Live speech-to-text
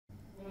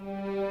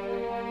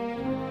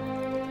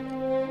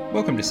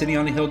Welcome to City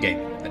on a Hill Game,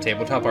 a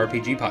tabletop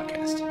RPG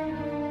podcast.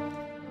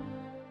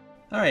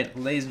 Alright,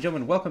 ladies and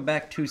gentlemen, welcome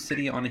back to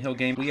City on a Hill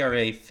Game. We are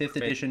a 5th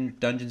edition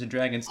Dungeons &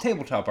 Dragons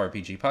tabletop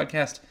RPG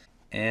podcast,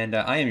 and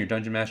I am your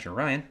Dungeon Master,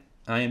 Ryan.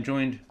 I am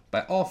joined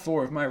by all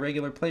 4 of my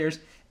regular players,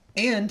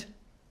 and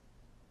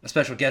a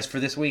special guest for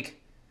this week.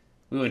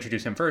 We will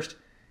introduce him first.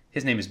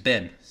 His name is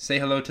Ben. Say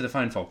hello to the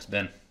fine folks,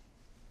 Ben.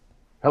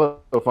 Hello,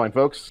 fine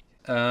folks.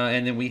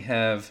 And then we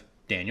have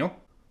Daniel.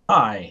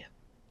 Hi.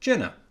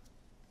 Jenna.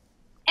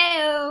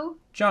 Ew.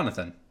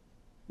 Jonathan.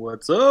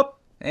 What's up?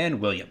 And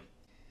William.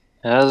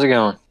 How's it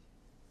going?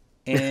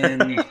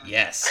 And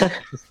yes.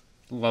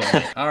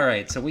 Lovely. All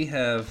right, so we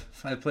have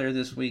 5 players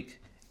this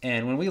week.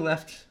 And when we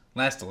last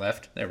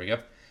left, when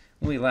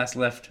we last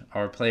left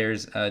our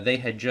players, they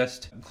had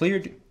just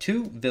cleared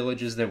 2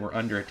 villages that were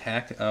under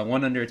attack.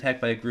 One under attack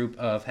by a group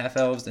of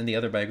half-elves and the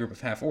other by a group of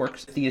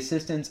half-orcs. The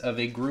assistance of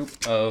a group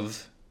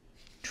of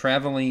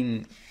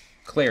traveling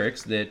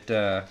clerics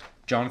that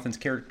Jonathan's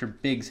character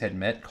Biggs had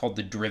met, called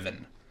the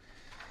Driven.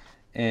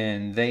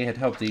 And they had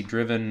helped the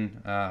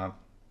Driven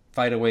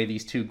fight away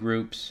these 2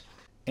 groups.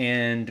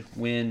 And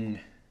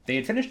when they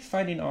had finished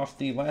fighting off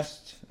the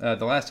last of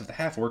the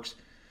half-orcs,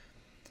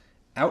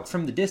 out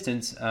from the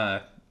distance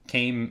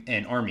came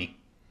an army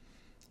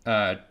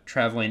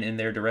traveling in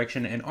their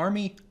direction. An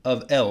army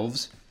of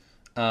elves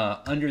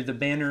under the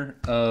banner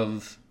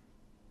of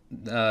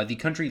the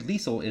country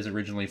Liesel is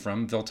originally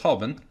from,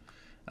 Veltalben,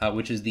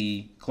 which is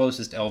the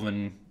closest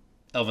elven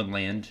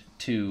land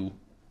to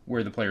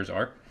where the players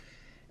are.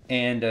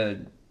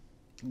 And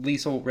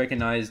Liesel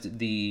recognized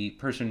the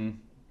person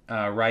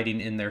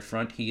riding in their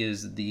front. He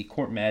is the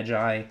court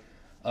magi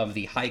of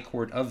the High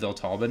Court of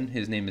Veltalben.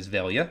 His name is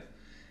Velia.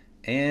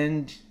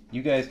 And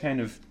you guys kind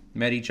of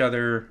met each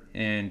other,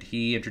 and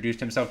he introduced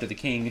himself to the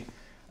king.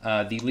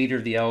 The leader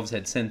of the elves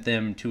had sent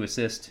them to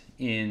assist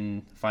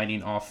in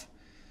fighting off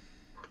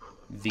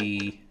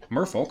the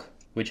merfolk,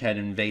 which had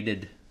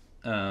invaded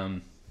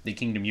the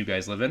kingdom you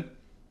guys live in.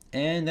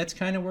 And that's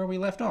kind of where we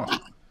left off.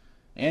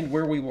 And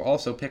where we will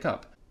also pick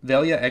up.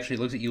 Velia actually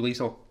looks at you,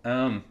 Liesel.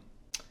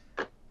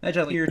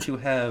 Magi here to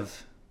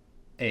have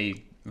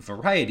a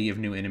variety of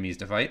new enemies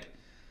to fight.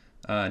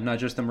 Not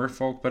just the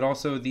merfolk, but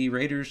also the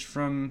raiders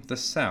from the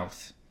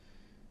south.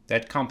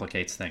 That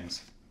complicates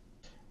things.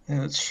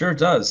 Yeah, it sure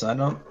does. I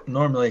don't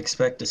normally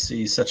expect to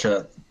see such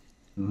a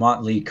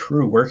motley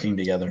crew working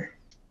together.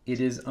 It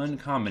is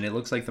uncommon. It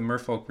looks like the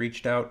merfolk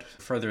reached out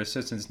for further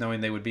assistance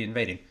knowing they would be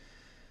invading.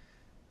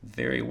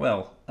 Very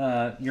well.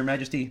 Your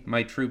Majesty,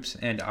 my troops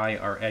and I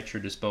are at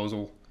your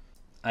disposal.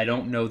 I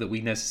don't know that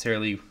we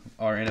necessarily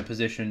are in a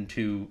position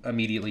to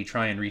immediately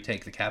try and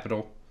retake the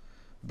capital,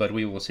 but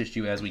we will assist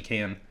you as we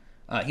can.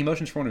 He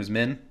motions for one of his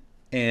men,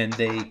 and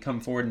they come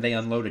forward and they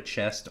unload a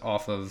chest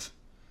off of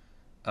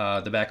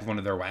the back of one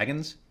of their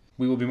wagons.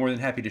 We will be more than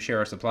happy to share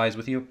our supplies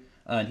with you.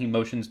 And he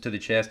motions to the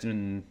chest,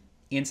 and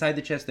inside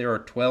the chest there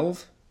are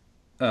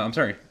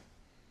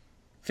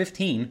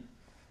 15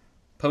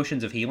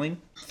 potions of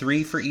healing,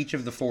 3 for each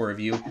of the 4 of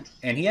you.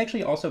 And he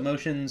actually also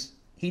motions,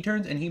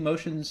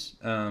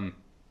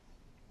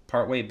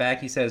 partway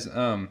back, he says,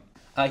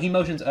 he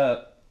motions,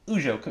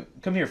 Ujo,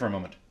 come here for a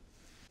moment.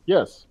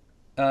 Yes.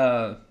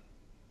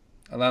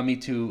 Allow me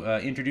to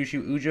introduce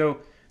you, Ujo.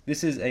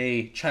 This is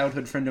a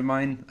childhood friend of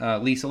mine,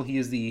 Liesel. He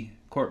is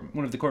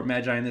one of the court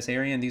magi in this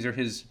area, and these are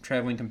his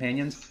traveling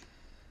companions.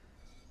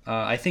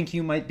 I think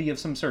you might be of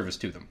some service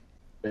to them.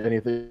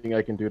 Anything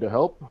I can do to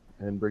help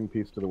and bring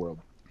peace to the world.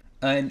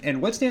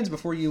 And what stands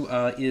before you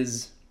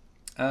is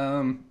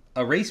a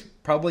race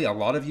probably a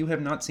lot of you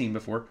have not seen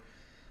before.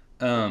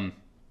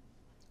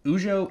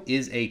 Ujo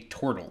is a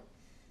turtle,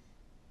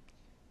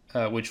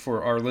 which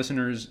for our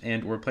listeners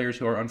and or players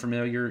who are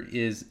unfamiliar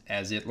is,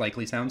 as it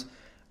likely sounds,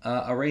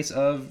 a race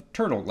of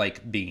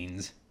turtle-like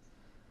beings.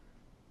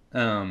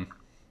 And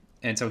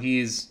so he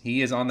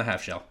is on the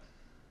half shell.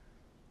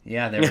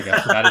 Yeah, there we go.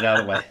 Got it out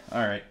of the way.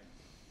 All right.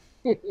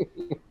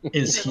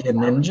 Is he a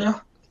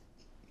ninja?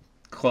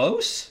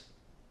 Close?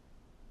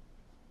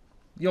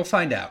 You'll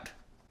find out.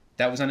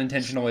 That was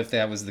unintentional if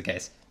that was the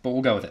case, but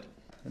we'll go with it.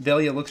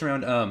 Velia looks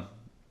around,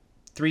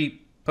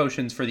 3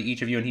 potions for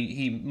each of you, and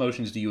he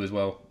motions to you as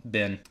well,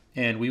 Ben.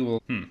 And we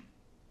will,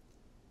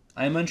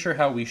 I'm unsure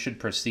how we should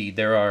proceed.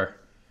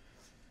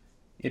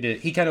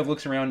 He kind of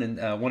looks around,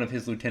 and one of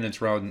his lieutenants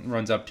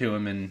runs up to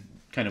him and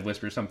kind of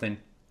whispers something.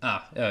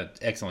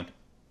 Excellent.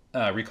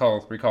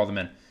 Recall the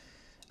men.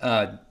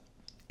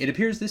 It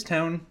appears this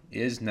town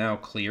is now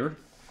clear,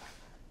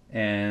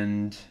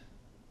 and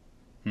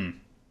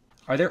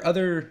are there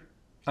other?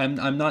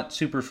 I'm not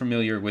super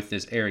familiar with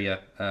this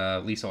area,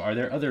 Liesel. Are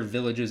there other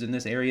villages in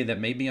this area that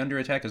may be under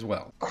attack as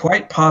well?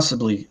 Quite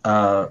possibly.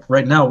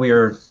 Right now we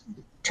are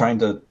trying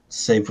to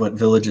save what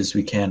villages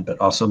we can, but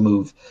also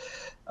move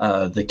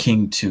the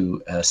king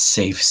to a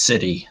safe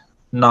city,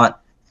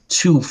 not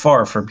too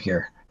far from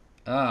here.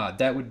 Would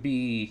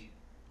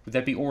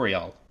that be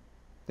Oriel?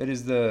 That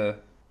is the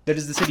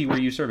city where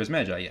you serve as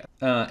Magi, yeah.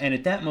 And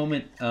at that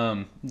moment,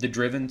 the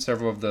Driven,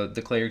 several of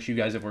the clerics you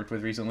guys have worked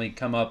with recently,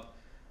 come up,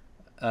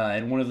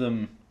 and one of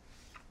them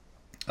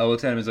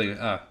looks at him as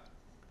like,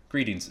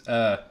 greetings.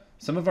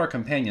 Some of our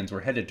companions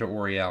were headed to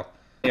Oriel.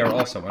 They are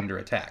also under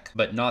attack,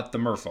 but not the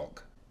merfolk.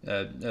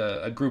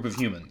 A group of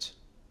humans.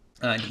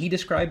 And he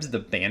describes the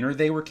banner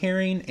they were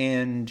carrying,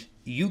 and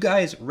you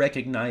guys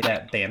recognize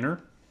that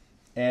banner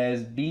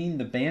as being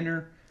the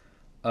banner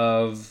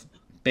of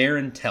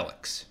Baron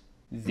Telix,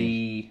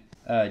 the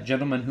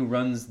gentleman who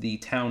runs the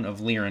town of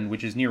Liren,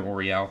 which is near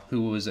Oriel,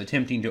 who was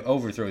attempting to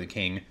overthrow the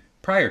king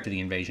prior to the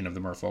invasion of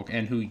the merfolk,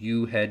 and who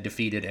you had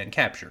defeated and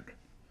captured,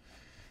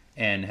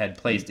 and had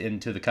placed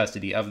into the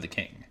custody of the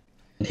king.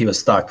 He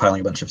was stockpiling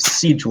a bunch of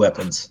siege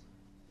weapons.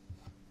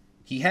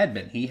 He had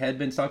been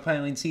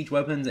stockpiling siege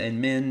weapons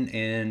and men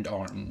and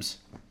arms.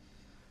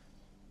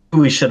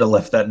 We should have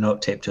left that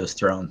note taped to his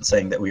throne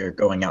saying that we are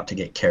going out to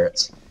get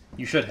carrots.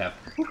 You should have.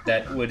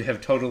 That would have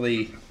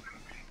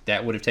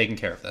taken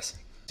care of this.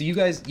 So you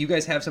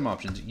guys have some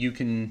options. You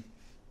can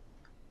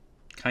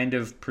kind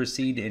of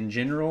proceed in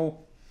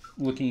general,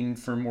 looking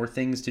for more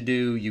things to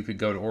do. You could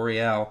go to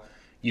Oriel.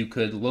 You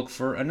could look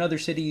for another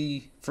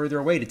city further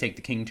away to take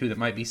the king to that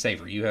might be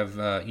safer. You have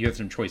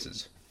some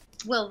choices.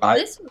 Well,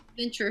 this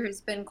adventure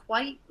has been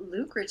quite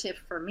lucrative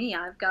for me.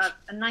 I've got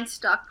a nice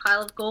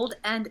stockpile of gold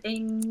and a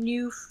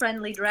new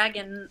friendly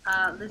dragon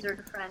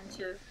lizard friend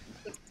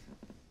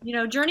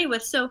to, journey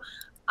with. So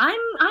I'm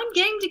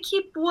game to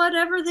keep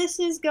whatever this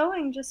is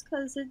going, just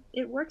because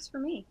it works for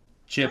me.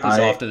 Chip is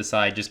off to the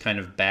side, just kind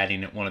of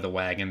batting at one of the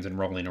wagons and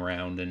rolling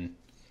around and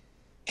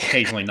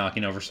occasionally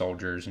knocking over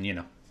soldiers and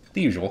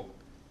the usual.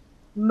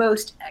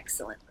 Most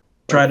excellent.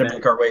 Try to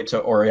make our way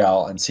to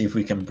Oriel and see if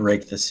we can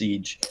break the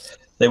siege.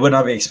 They would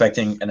not be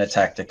expecting an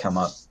attack to come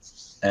up,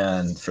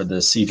 and for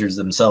the siegers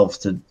themselves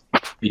to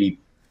be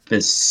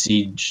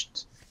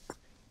besieged.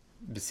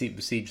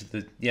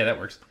 Yeah, that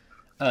works.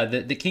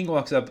 The king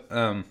walks up.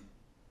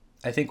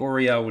 I think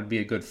Oriel would be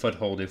a good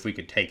foothold if we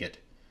could take it,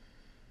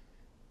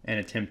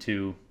 and attempt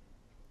to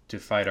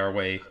fight our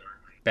way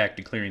back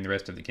to clearing the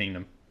rest of the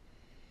kingdom.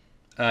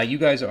 You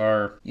guys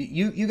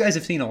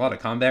have seen a lot of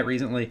combat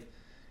recently,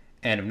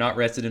 and have not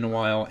rested in a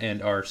while,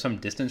 and are some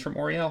distance from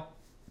Oriel.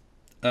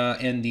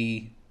 And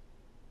the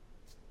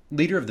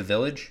leader of the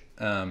village,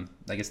 I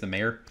guess the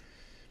mayor,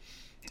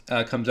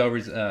 comes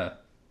over.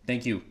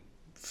 Thank you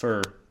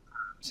for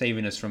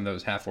saving us from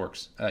those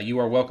half-orcs. You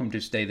are welcome to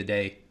stay the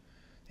day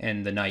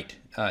and the night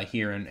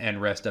here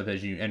and rest up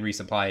and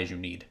resupply as you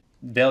need.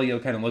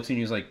 Velio kind of looks at you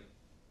and he's like,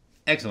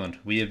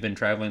 excellent. We have been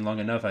traveling long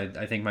enough.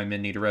 I think my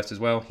men need a rest as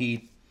well.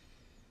 He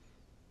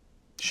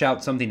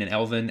shouts something in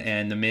Elven,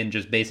 and the men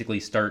just basically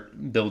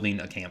start building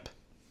a camp.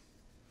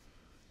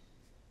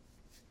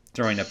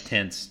 Throwing up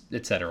tents,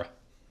 etc.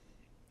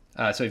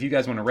 So if you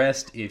guys want to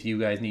rest, if you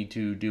guys need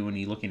to do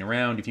any looking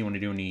around, if you want to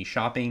do any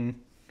shopping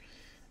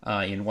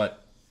in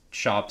what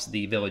shops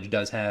the village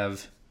does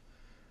have,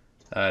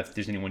 if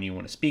there's anyone you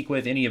want to speak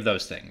with, any of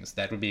those things,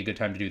 that would be a good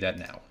time to do that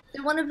now. Is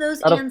there one of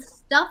those and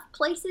stuff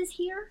places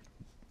here?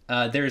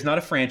 There is not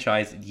a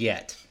franchise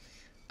yet.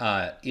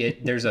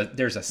 There's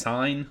a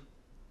sign that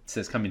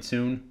says coming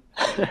soon.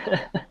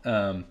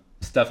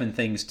 Stuff and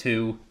things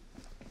too.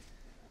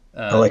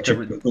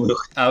 Electric Blue.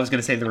 I was going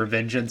to say the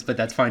Revengeance, but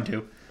that's fine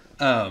too.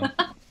 Mine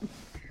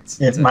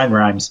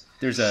rhymes.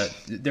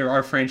 There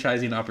are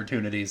franchising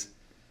opportunities,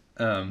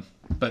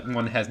 but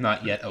one has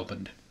not yet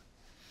opened.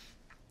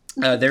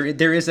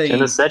 There is a.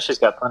 Jenna said she's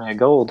got plenty of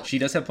gold. She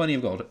does have plenty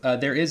of gold.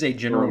 There is a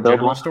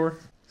general store.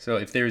 So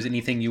if there's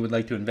anything you would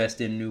like to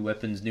invest in, new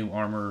weapons, new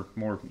armor,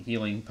 more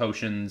healing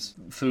potions,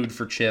 food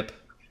for Chip.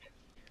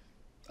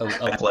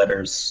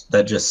 Letters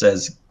that just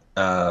says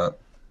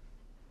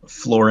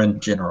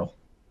Florin General.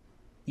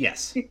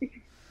 Yes.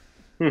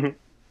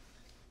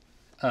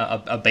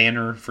 A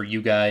banner for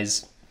you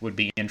guys would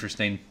be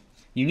interesting.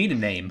 You need a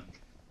name.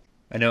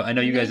 I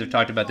know you guys have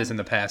talked about this in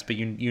the past, but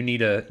you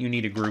need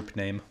a group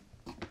name.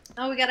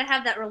 Oh, we gotta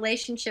have that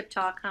relationship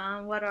talk,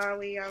 huh? What are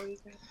we? Are we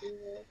gonna do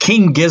this?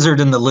 King Gizzard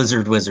and the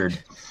Lizard Wizard.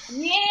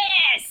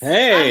 Yes!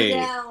 Hey! I'm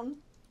down.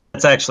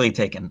 It's actually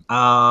taken.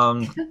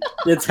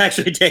 It's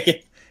actually taken.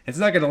 It's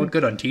not going to look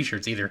good on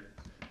t-shirts either.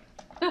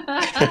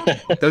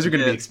 Those are going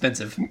to be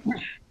expensive.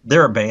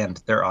 They're a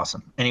band. They're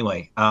awesome.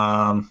 Anyway,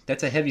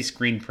 that's a heavy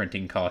screen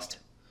printing cost.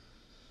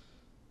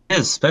 It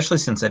is, especially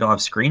since they don't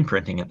have screen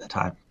printing at the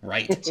time.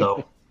 Right.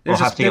 So we'll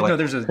have to get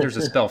there's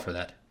a spell for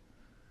that.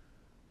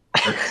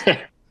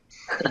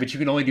 But you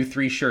can only do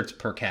 3 shirts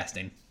per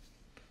casting.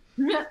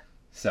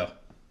 So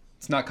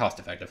it's not cost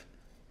effective.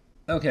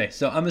 Okay,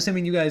 so I'm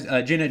assuming you guys,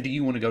 Jenna, do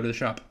you want to go to the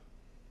shop?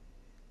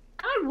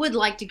 I would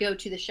like to go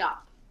to the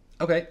shop.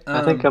 Okay.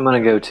 I think I'm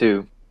going to go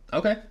too.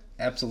 Okay,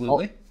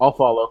 absolutely. I'll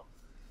follow.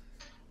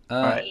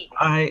 All right.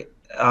 I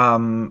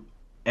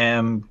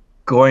am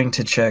going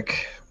to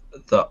check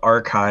the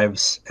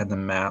archives and the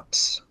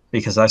maps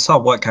because I saw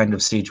what kind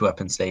of siege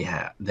weapons they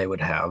would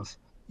have.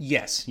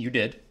 Yes, you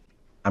did.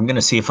 I'm going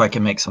to see if I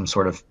can make some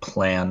sort of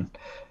plan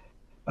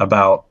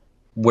about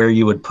where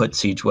you would put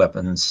siege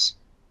weapons.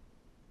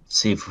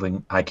 See if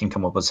I can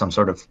come up with some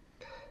sort of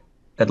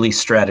at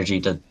least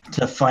strategy to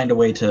find a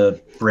way to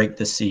break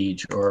the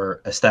siege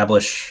or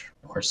establish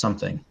or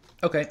something.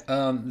 Okay.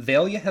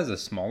 Valia has a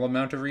small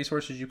amount of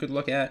resources you could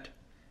look at,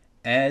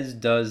 as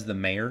does the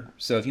mayor.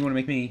 So if you want to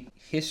make me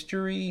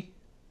history,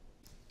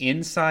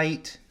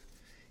 insight,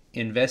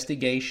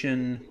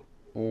 investigation,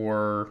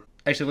 or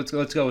actually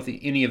let's go with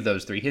any of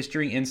those three: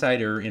 history,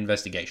 insight, or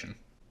investigation.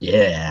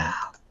 Yeah.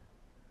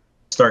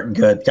 Starting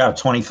good. Got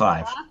a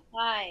 25.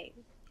 Hi.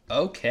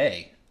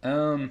 Okay.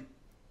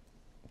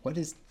 What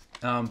is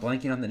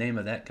blanking on the name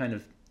of that kind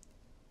of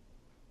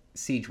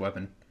siege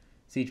weapon,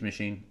 siege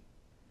machine?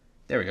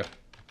 There we go.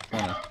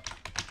 Hold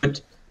on.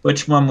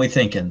 Which one we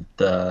thinking?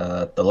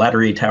 The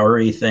laddery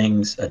towery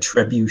things, a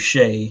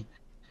trebuchet,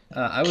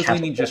 I was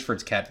leaning just for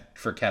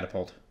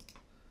catapult.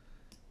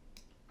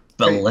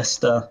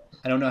 ballista.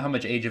 I don't know how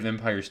much Age of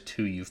Empires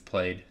 2 you've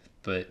played,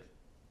 but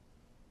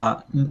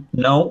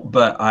No,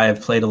 but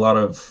I've played a lot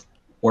of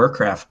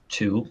Warcraft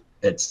 2.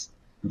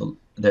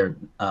 They're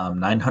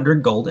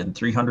 900 gold and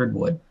 300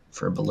 wood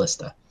for a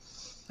ballista.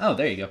 oh,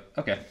 there you go.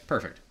 Okay,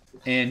 perfect.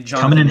 And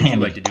Coming Jonathan, in would you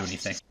handy. like to do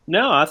anything?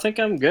 No, I think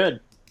I'm good.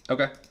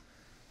 Okay.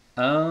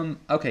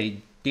 Okay,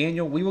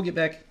 Daniel, we will get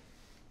back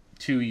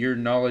to your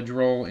knowledge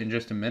roll in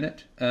just a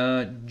minute.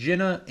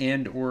 Jenna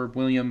and or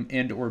William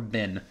and or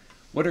Ben,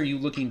 what are you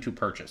looking to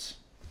purchase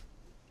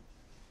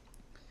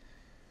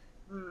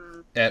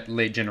at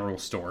Le General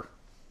Store?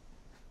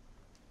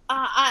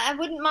 I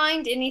wouldn't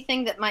mind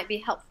anything that might be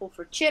helpful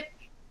for Chip,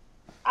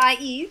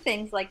 i.e.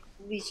 things like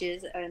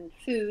leashes and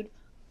food,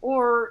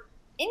 or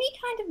any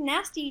kind of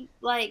nasty,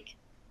 like,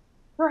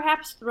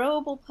 perhaps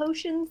throwable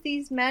potions,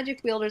 these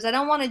magic wielders. I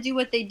don't want to do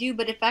what they do,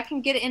 but if I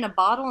can get it in a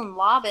bottle and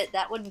lob it,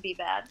 that wouldn't be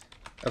bad.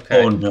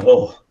 Okay. Oh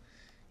no.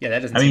 Yeah, that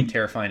doesn't seem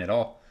terrifying at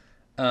all.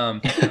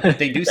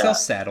 They do sell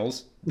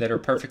saddles that are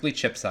perfectly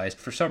chip-sized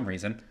for some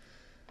reason.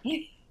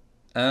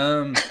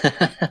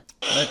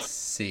 Let's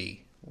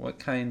see. What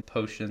kind of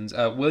potions?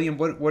 William,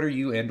 what are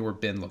you and or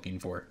Ben looking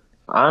for?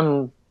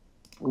 I'm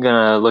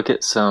gonna look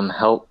at some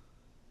help.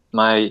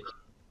 I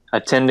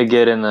tend to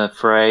get in the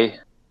fray,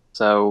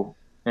 so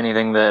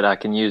anything that I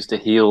can use to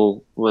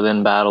heal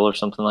within battle or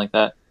something like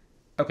that.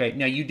 Okay,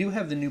 now you do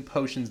have the new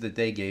potions that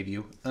they gave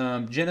you.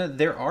 Jenna,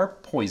 there are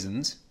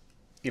poisons,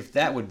 if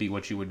that would be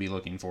what you would be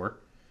looking for.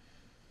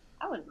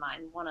 I wouldn't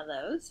mind one of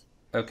those.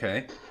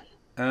 Okay.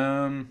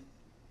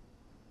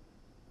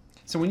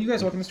 So when you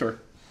guys walk in the store,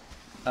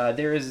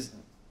 there is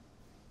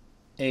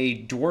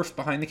a dwarf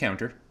behind the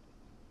counter.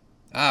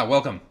 Ah,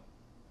 welcome.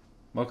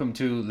 Welcome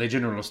to Le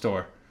General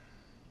Store.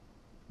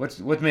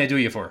 What may I do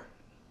you for?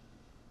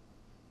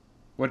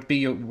 What be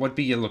you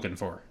looking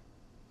for?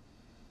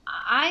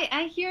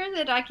 I hear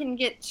that I can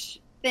get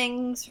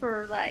things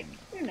for, like,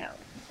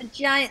 a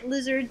giant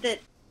lizard that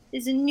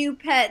is a new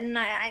pet, and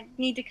I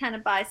need to kind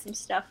of buy some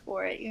stuff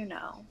for it,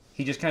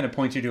 He just kind of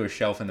points you to a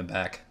shelf in the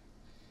back.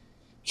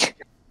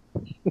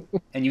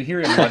 And you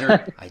hear him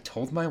mutter, I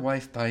told my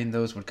wife buying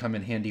those would come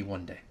in handy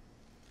one day.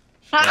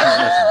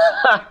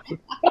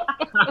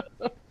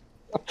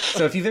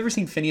 So if you've ever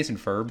seen Phineas and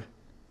Ferb,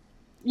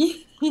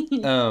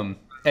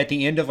 at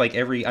the end of like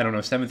every, I don't know,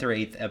 7th or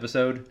 8th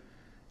episode,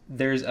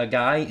 there's a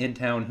guy in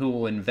town who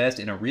will invest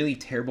in a really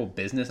terrible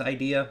business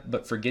idea,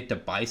 but forget to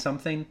buy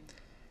something.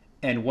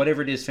 And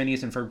whatever it is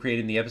Phineas and Ferb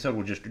created in the episode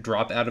will just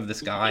drop out of the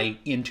sky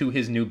into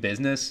his new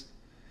business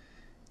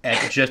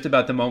at just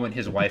about the moment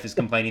his wife is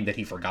complaining that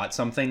he forgot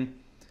something.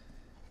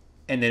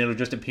 And then it'll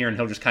just appear and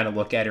he'll just kind of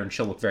look at her and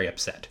she'll look very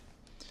upset.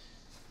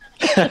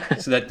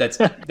 So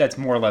that's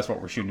more or less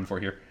what we're shooting for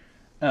here.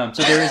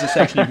 So there is a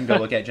section you can go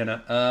look at,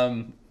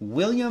 Jenna.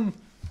 William,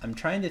 I'm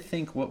trying to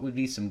think what would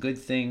be some good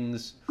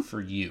things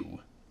for you.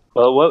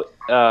 Well,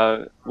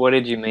 what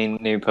did you mean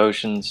new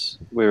potions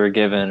we were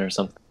given or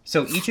something?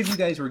 So each of you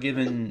guys were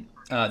given,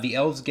 the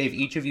elves gave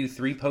each of you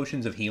 3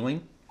 potions of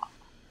healing,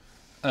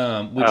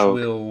 which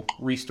will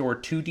restore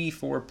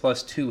 2d4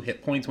 plus 2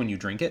 hit points when you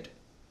drink it.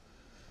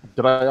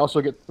 Did I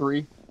also get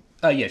 3?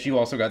 Yes, you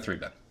also got 3,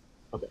 Ben.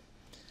 Okay.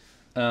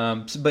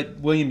 But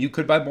William, you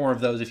could buy more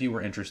of those if you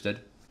were interested.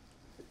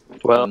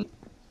 Well,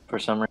 for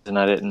some reason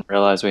I didn't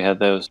realize we had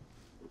those.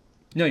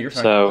 No, you're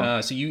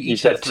fine. So you You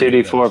each said have 3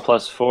 of 2d4 those.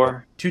 plus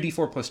 4?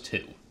 2d4 plus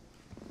 2.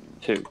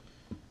 2. Yes,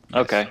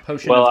 Okay.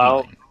 Potion Well,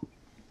 of healing.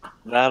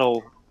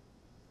 that'll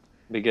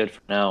be good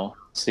for now.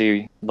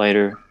 See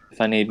later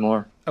if I need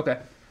more. Okay.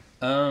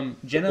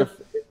 Jenna?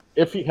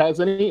 If he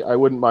has any, I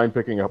wouldn't mind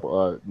picking up,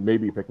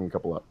 maybe picking a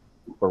couple up,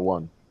 or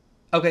one.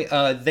 Okay,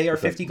 they are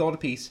 50 gold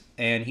apiece,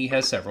 and he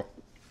has several.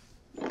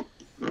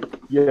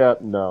 Yeah,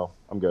 no,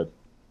 I'm good.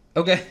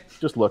 Okay,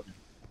 Just look.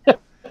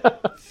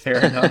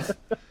 fair enough.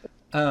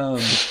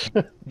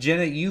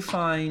 Jenna, you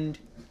find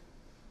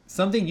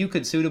something you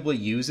could suitably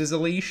use as a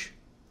leash,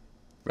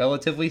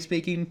 relatively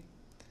speaking,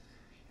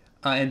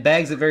 and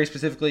bags that very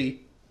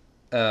specifically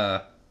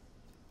are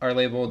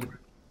labeled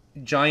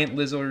giant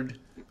lizard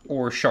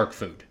or shark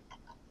food.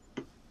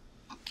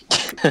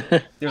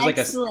 There's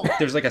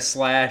Excellent. like a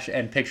slash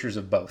and pictures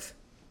of both.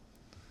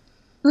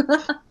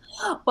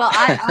 Well,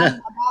 I'm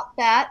about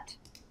that.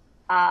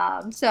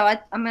 So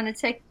I'm going to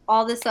take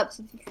all this up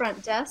to the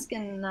front desk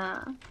and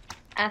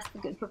ask the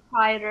good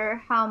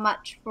proprietor how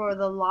much for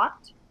the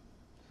lot.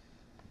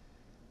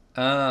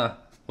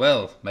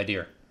 Well, my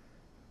dear.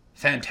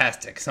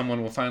 Fantastic.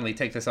 Someone will finally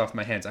take this off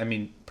my hands. I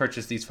mean,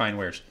 purchase these fine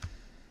wares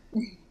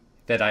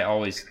that I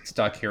always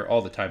stock here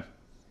all the time.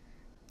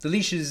 The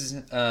leash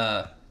is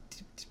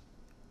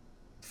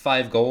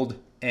 5 gold,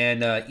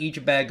 and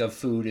each bag of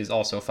food is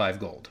also 5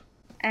 gold.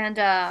 And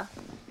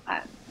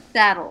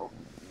saddle.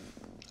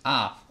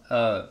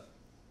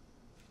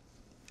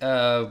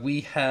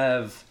 We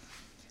have,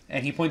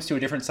 and he points to a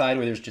different side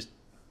where there's just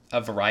a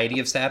variety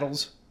of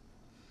saddles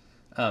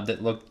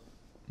that look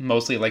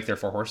mostly like they're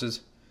for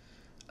horses.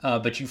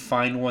 But you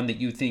find one that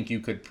you think you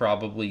could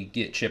probably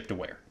get Chip to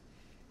wear.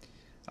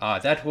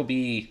 That will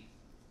be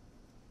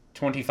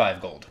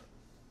 25 gold.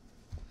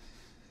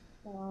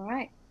 All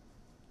right.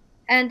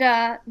 And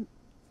I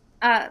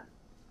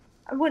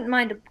wouldn't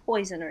mind a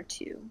poison or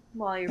two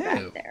while you're Oh,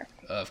 back there.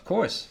 Of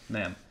course,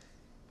 ma'am.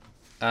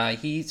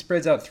 He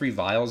spreads out 3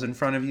 vials in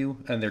front of you,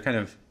 and they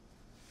kind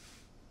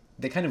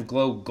of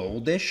glow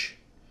goldish.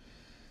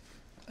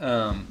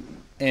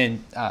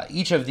 And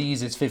each of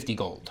these is 50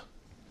 gold.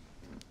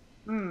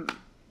 Okay,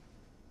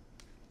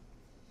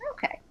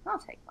 I'll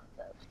take one of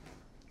those.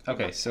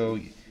 Okay, so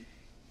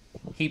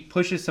he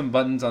pushes some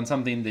buttons on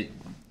something that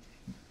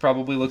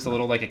probably looks a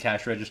little like a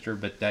cash register,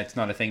 but that's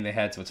not a thing they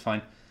had, so it's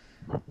fine.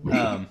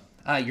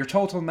 Your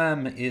total,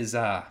 ma'am, is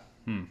 85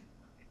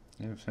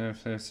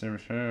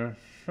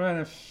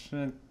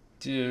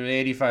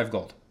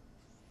 gold.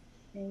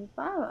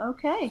 85,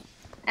 okay.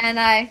 And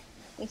I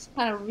just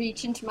kind of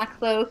reach into my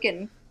cloak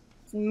and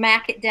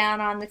smack it down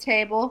on the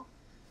table.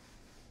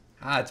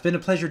 It's been a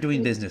pleasure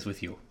doing business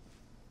with you.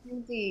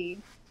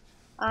 Indeed.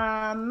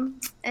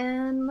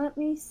 And let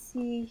me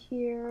see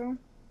here.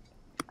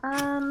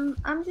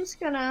 I'm just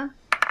gonna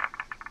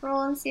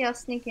roll and see how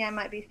sneaky I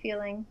might be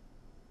feeling.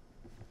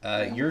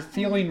 You're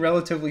feeling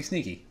relatively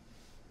sneaky.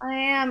 I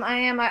am.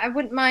 I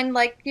wouldn't mind,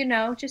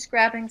 just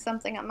grabbing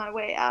something on my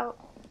way out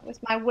with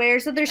my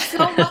wares. So there's so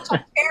much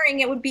I'm carrying,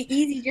 it would be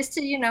easy just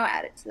to,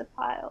 add it to the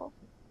pile.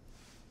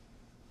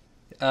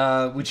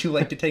 Would you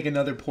like to take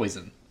another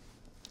poison?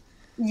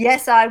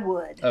 Yes, I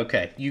would.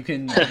 Okay, you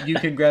can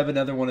grab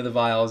another one of the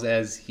vials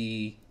as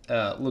he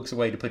looks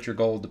away to put your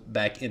gold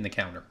back in the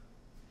counter.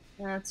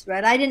 That's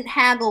right. I didn't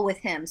haggle with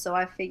him, so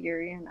I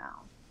figure,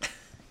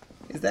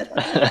 Is that?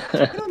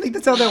 I don't think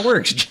that's how that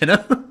works,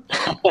 Jenna.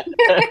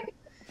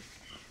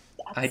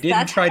 I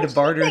didn't try to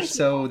barter,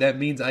 so that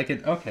means I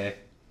can. Okay.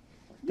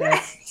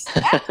 Yes,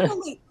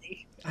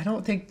 absolutely. I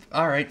don't think.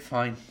 All right,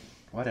 fine,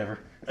 whatever.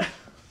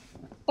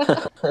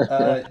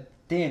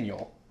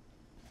 Daniel,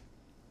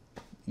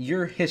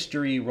 your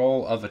history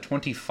roll of a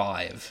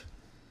 25.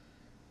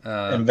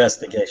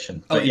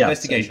 Investigation. Oh, But yeah,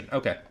 investigation.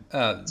 Okay.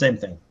 Same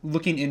thing.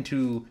 Looking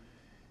into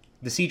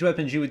the siege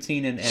weapons you had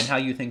seen and how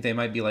you think they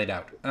might be laid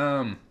out.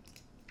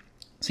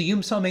 So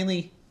you saw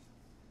mainly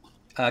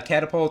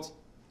catapults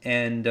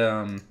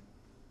and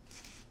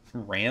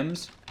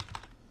rams.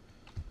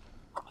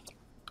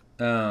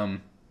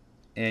 And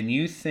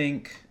you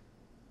think...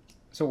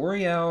 So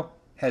Oriel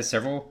has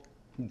several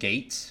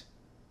gates.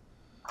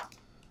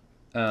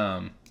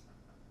 And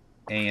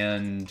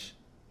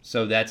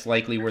so that's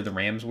likely where the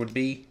rams would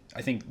be.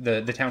 I think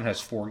the town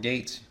has 4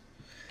 gates.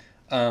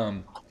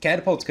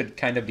 Catapults could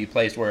kind of be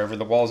placed wherever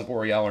the walls of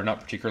Oriel are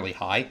not particularly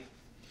high.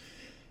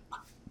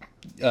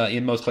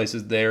 In most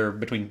places, they're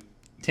between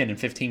 10 and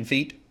 15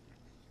 feet.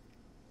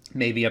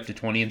 Maybe up to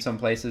 20 in some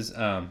places.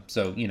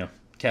 So,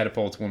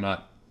 catapults will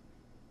not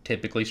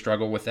typically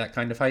struggle with that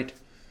kind of height.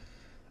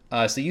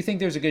 So you think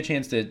there's a good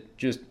chance that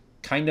just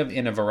kind of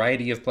in a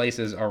variety of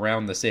places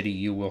around the city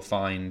you will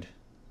find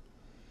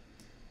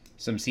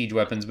some siege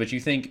weapons, but you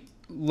think,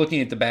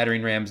 looking at the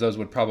battering rams, those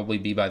would probably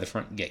be by the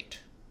front gate.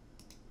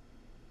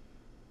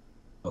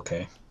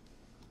 Okay.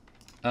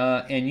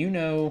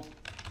 And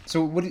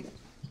so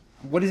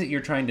what is it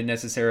you're trying to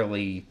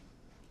necessarily,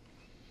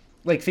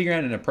 figure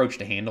out an approach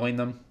to handling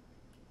them?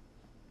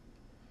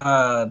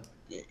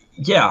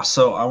 Yeah,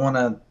 so I want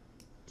to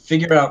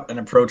figure out an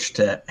approach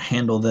to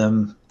handle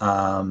them.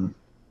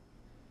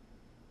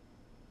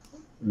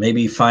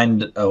 Maybe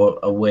find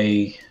a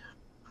way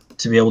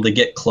to be able to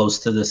get close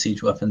to the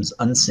siege weapons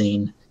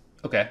unseen.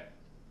 Okay.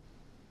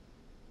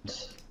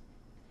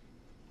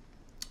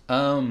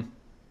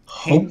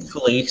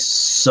 Hopefully,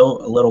 so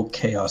little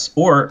chaos,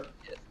 or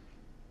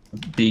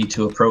be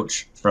to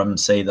approach from,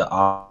 say, the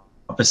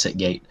opposite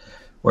gate,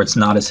 where it's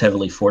not as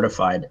heavily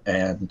fortified,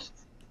 and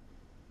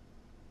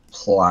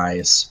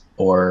plies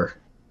or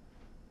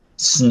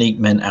sneak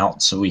men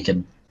out so we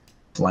can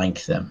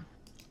flank them.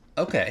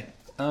 Okay.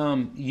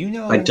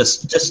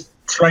 Just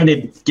trying to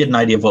get an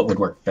idea of what would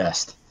work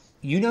best.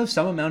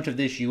 Some amount of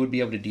this you would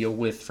be able to deal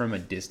with from a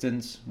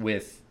distance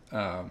with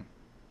some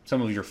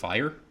of your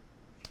fire.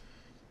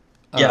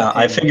 Yeah,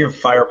 I figure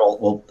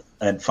fireball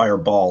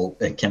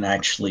it can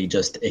actually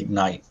just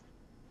ignite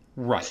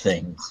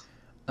things.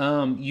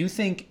 You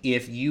think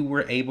if you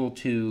were able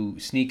to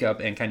sneak up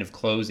and kind of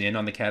close in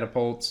on the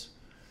catapults,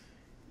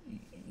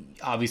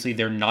 obviously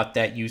they're not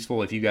that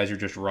useful if you guys are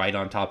just right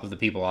on top of the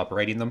people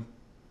operating them.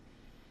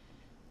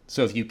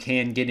 So if you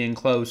can get in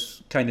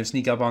close, kind of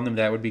sneak up on them,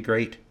 that would be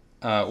great.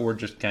 or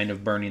just kind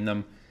of burning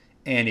them.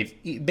 And if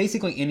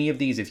basically any of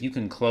these, if you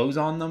can close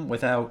on them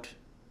without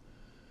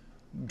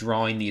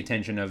drawing the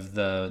attention of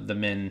the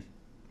men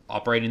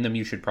operating them,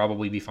 you should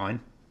probably be fine.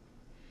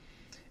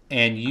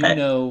 And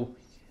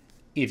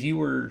if you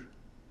were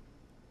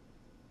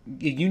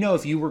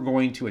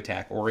going to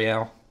attack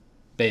Oriel,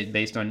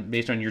 based on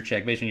your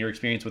check, based on your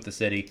experience with the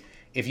city,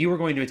 if you were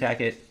going to attack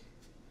it,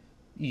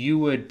 you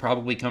would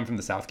probably come from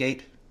the south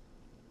gate.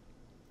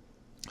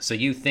 So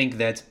you think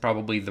that's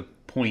probably the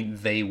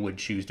point they would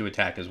choose to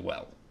attack as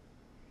well.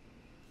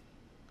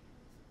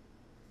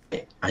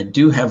 I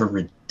do have a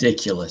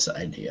ridiculous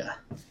idea.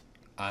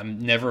 I'm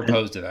never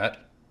opposed to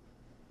that.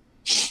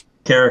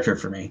 Character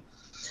for me,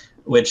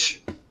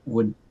 which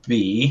would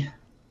be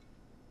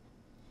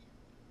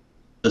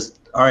just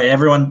all right.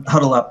 Everyone,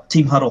 huddle up.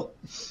 Team huddle.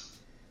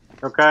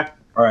 Okay.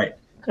 All right.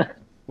 What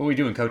are we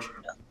doing, Coach?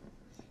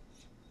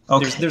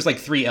 Okay. There's like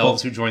 3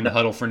 elves who joined the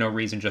huddle for no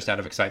reason, just out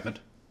of excitement.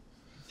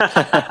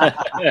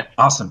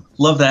 Awesome.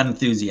 Love that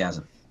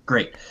enthusiasm.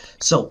 Great.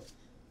 So,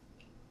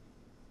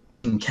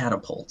 in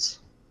catapults,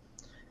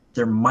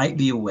 there might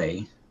be a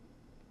way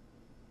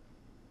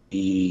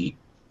we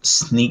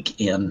sneak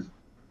in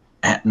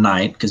at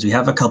night, because we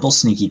have a couple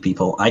sneaky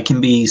people. I can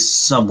be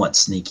somewhat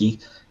sneaky.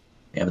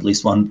 We have at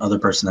least one other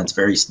person that's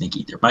very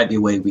sneaky. There might be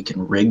a way we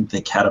can rig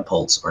the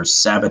catapults or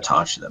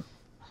sabotage them.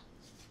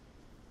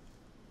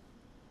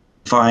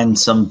 Find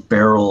some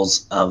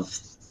barrels of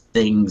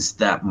things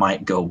that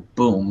might go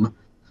boom.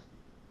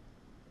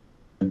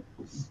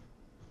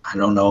 I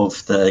don't know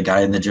if the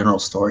guy in the general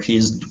store,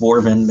 he's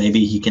dwarven,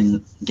 maybe he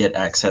can get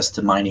access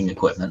to mining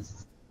equipment.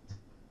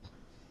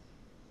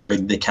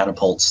 Rig the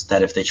catapults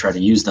that if they try to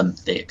use them,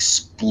 they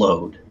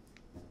explode.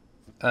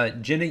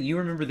 Jenna, you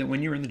remember that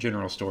when you were in the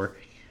general store,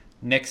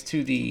 next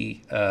to the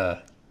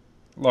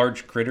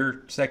large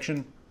critter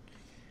section,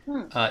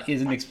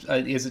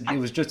 it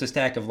was just a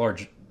stack of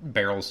large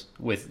barrels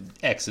with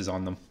X's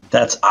on them.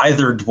 That's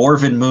either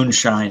dwarven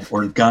moonshine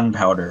or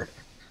gunpowder,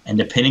 and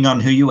depending on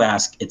who you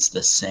ask, it's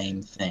the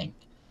same thing.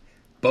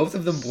 Both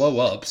of them blow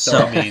up, so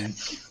I mean,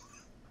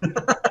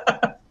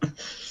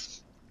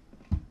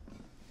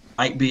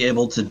 might be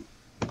able to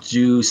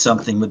do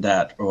something with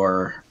that,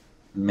 or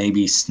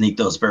maybe sneak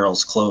those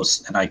barrels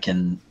close, and I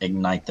can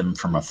ignite them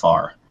from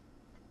afar.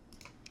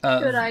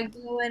 Should I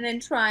go in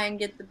and try and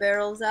get the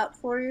barrels out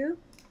for you?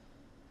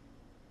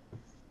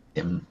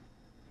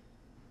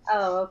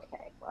 Oh,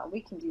 okay. Well,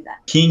 we can do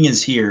that. King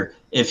is here.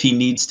 If he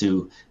needs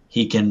to,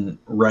 he can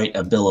write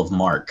a bill of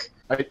marque.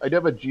 I do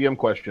have a GM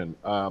question.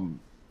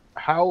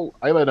 How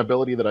I have an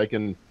ability that I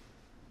can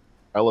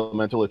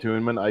elemental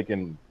attunement. I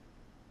can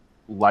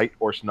light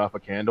or snuff a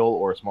candle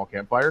or a small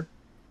campfire.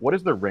 What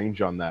is the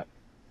range on that?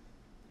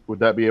 Would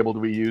that be able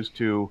to be used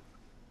to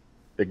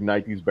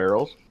ignite these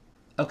barrels?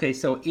 Okay,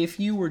 so if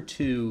you were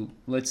to,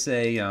 let's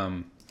say,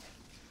 kind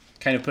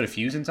of put a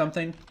fuse in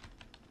something,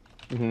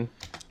 Mm-hmm.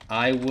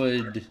 I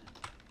would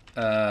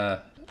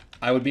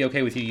be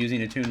okay with you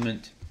using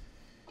attunement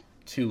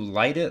to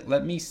light it.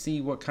 Let me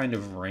see what kind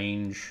of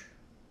range.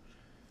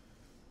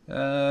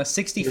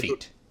 60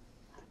 feet.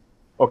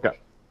 Okay.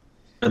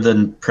 And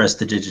then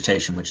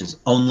prestidigitation, which is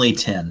only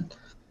 10.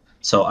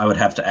 So I would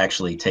have to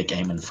actually take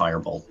aim and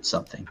firebolt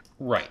something.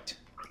 Right.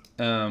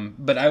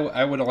 But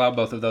I would allow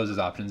both of those as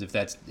options if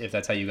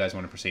that's how you guys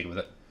want to proceed with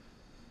it.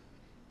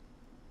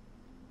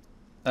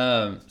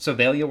 So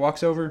Valia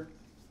walks over.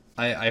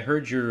 I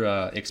heard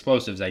your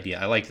explosives idea.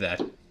 I like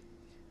that.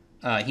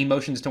 He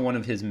motions to one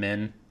of his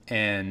men,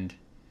 and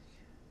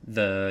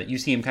you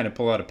see him kind of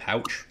pull out a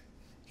pouch.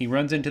 He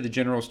runs into the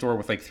general store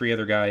with like 3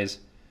 other guys,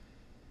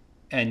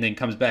 and then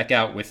comes back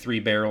out with 3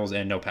 barrels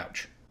and no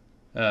pouch.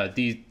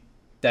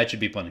 That should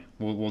be plenty.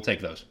 We'll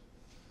take those.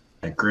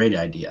 A great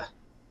idea.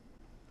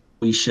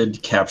 We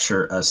should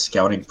capture a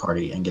scouting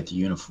party and get the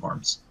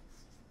uniforms.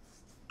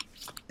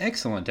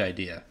 Excellent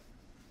idea.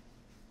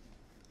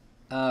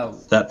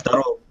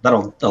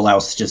 That'll allow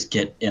us to just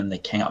get in the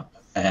camp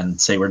and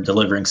say we're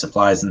delivering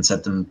supplies and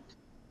set them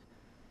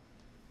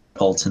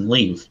pulse and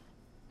leave.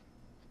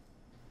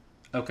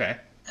 Okay.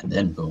 And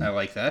then boom. I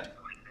like that.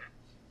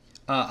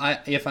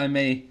 If I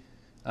may,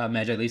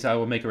 Madge, at least I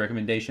will make a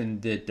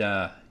recommendation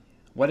that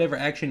whatever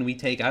action we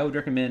take, I would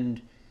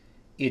recommend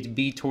it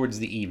be towards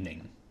the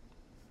evening.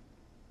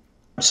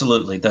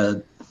 Absolutely.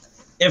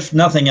 If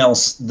nothing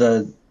else,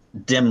 the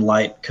dim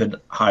light could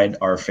hide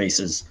our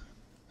faces.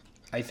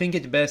 I think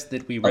it's best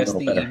that we rest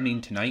the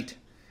evening tonight,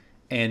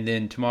 and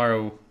then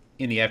tomorrow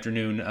in the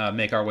afternoon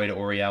make our way to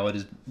Oriel. It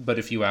is but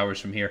a few hours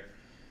from here,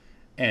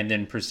 and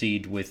then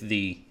proceed with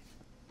the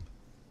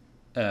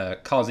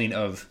causing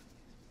of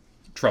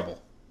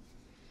trouble.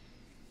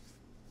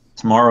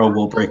 Tomorrow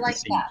we'll break I like the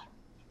siege. that.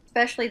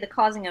 Especially the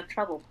causing of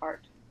trouble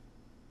part.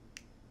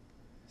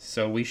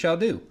 So we shall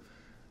do.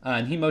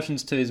 And he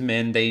motions to his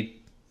men. They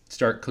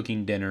start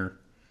cooking dinner,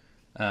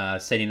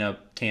 setting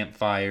up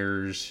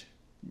campfires,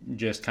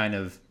 just kind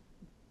of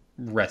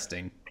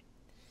resting.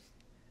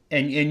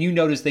 And you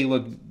notice they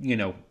look,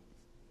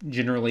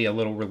 generally a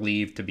little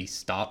relieved to be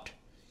stopped.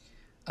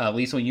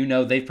 Liesel, you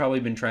know they've probably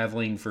been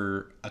traveling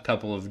for a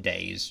couple of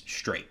days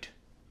straight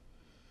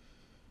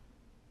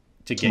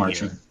to get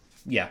Marching. here.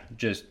 Yeah,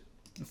 just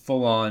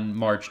full on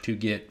march to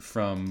get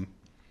from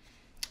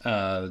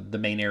the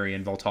main area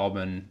in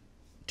Voltalben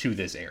to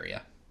this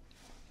area.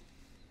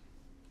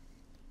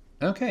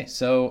 Okay,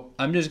 so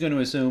I'm just going to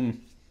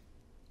assume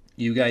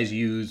you guys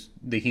use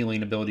the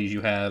healing abilities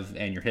you have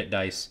and your hit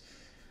dice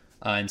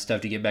and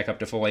stuff to get back up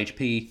to full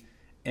HP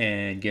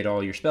and get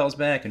all your spells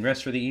back and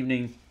rest for the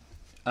evening.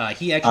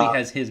 He actually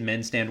has his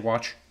men stand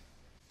watch.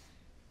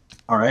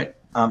 All right.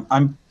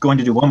 I'm going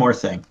to do one more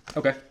thing.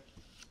 Okay.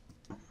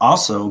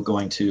 Also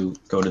going to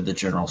go to the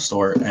general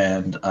store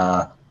and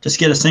just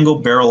get a single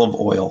barrel of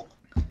oil.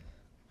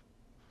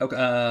 Okay.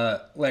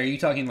 Are you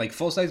talking like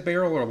full size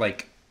barrel or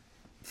like?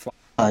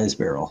 Size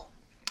barrel.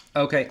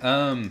 Okay.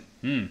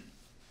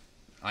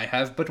 I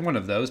have but one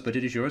of those, but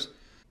it is yours.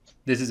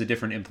 This is a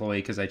different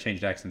employee because I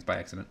changed accents by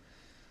accident.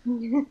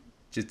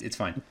 Just it's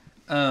fine.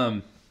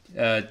 Can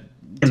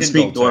 10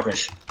 speak gold, sir.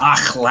 Dwarvish.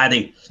 Ach,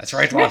 laddie. That's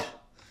right, lad.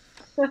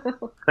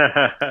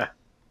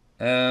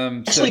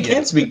 Actually,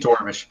 can speak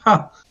Dwarvish.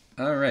 Huh.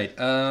 All right.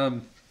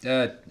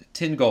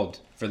 10 gold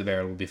for the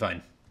barrel will be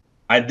fine.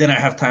 I didn't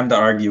have time to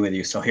argue with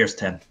you, so here's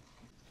 10.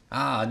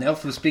 Ah, an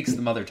elf who speaks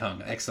the mother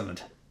tongue.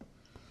 Excellent.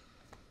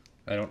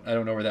 I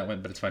don't know where that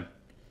went, but it's fine.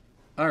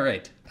 All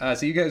right.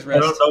 So you guys rest.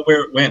 I don't know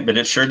where it went, but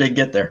it sure did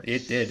get there.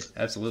 It did,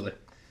 absolutely.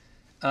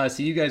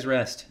 So you guys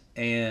rest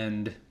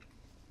and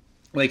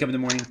wake up in the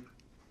morning.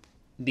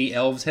 The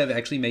elves have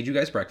actually made you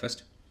guys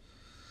breakfast.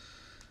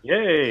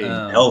 Yay!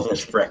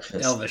 Elvish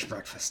breakfast. Elvish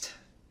breakfast.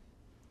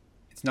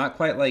 It's not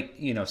quite like,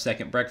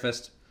 second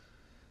breakfast,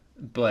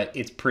 but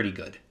it's pretty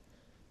good.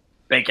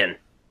 Bacon.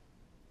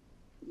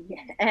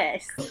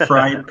 Yes.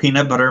 Fried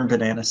peanut butter and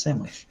banana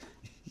sandwich.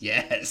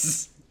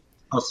 Yes.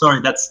 Oh,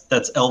 sorry, that's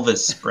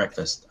Elvis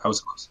breakfast. I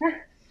was close.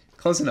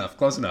 Close enough,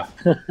 close enough.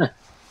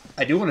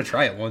 I do want to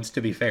try it once,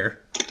 to be fair.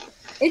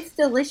 It's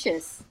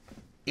delicious.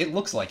 It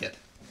looks like it.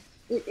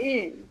 It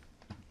is.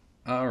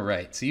 All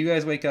right, so you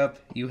guys wake up,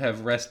 you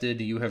have rested,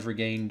 you have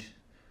regained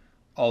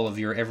all of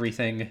your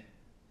everything,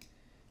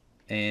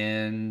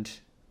 and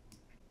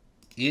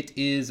it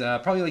is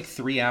probably like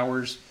 3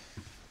 hours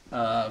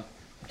to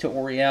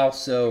Oriel,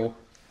 so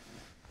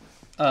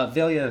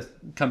Velia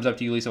comes up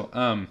to you,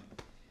 Lisa.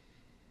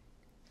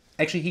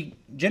 Actually,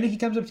 Jenna, he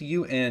comes up to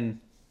you and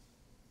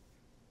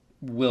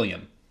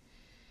William.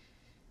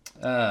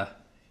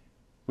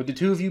 Would the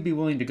two of you be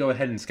willing to go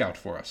ahead and scout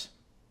for us?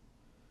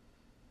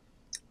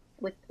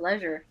 With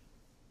pleasure.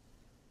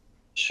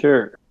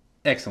 Sure.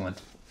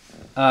 Excellent.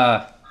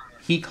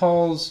 He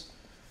calls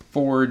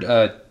forward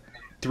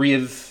three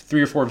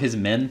or four of his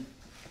men.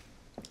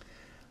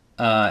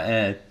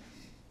 And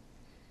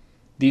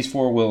these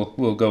four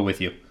will go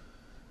with you.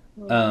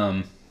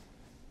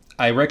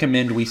 I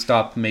recommend we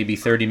stop maybe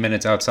 30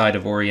 minutes outside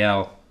of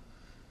Oriel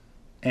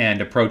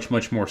and approach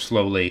much more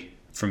slowly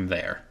from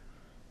there.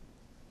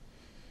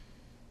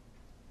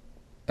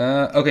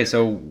 Okay,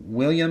 so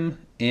William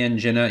and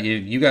Jenna,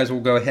 you guys will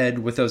go ahead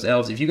with those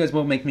elves. If you guys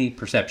will make me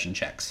perception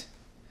checks.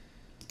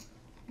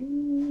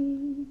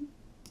 And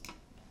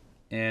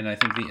I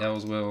think the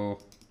elves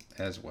will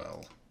as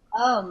well.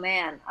 Oh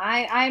man,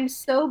 I'm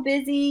so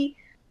busy,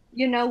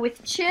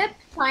 with Chip,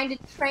 trying to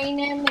train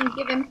him and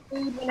give him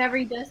food whenever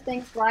he does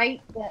things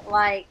right,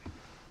 that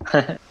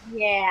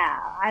yeah,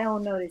 I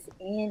don't notice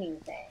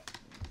anything.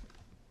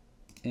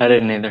 I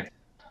didn't either.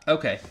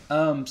 Okay,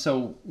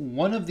 so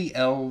one of the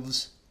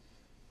elves,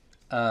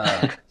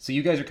 so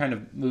you guys are kind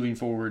of moving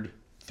forward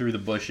through the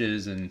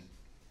bushes and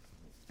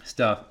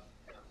stuff.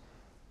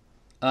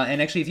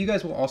 And actually, if you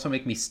guys will also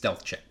make me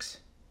stealth checks.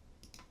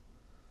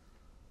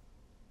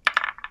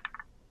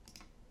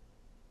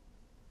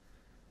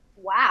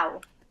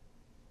 Wow.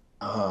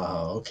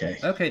 Oh, okay.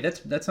 Okay,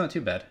 that's not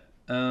too bad.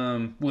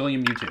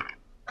 William, you too.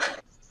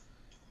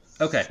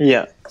 Okay.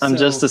 Yeah, I'm So-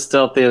 just as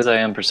stealthy as I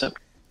am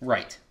perceptive.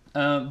 Right.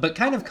 But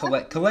kind of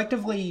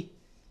collectively,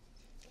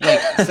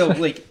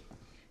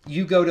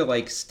 you go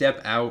to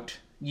step out.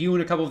 You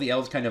and a couple of the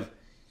elves kind of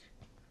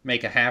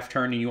make a half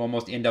turn, and you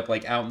almost end up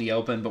out in the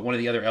open. But one of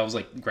the other elves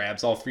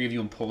grabs all three of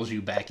you and pulls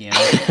you back in.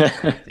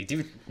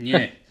 Dude,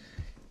 yeah,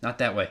 not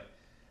that way.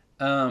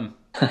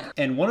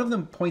 And one of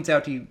them points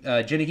out to you,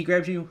 Jenny. He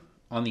grabs you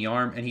on the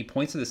arm and he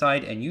points to the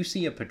side, and you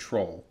see a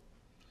patrol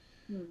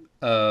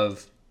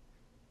of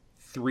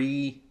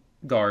 3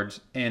 guards,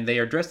 and they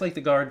are dressed like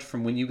the guards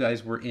from when you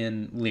guys were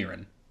in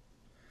Liren.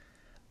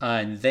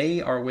 And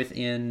they are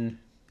within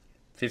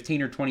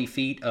 15 or 20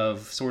 feet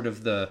of sort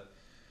of the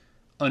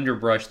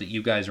underbrush that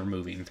you guys are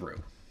moving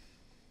through.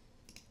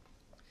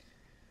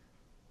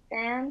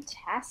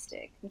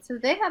 Fantastic. And so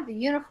they have the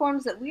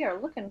uniforms that we are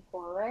looking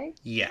for, right?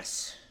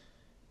 Yes.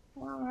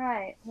 All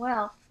right.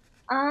 Well,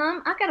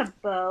 I got a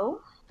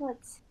bow.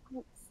 Let's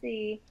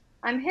see.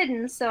 I'm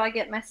hidden, so I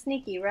get my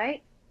sneaky,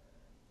 right?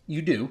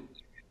 You do.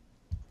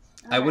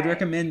 I would Alright.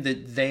 recommend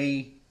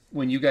that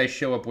when you guys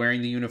show up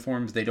wearing the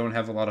uniforms, they don't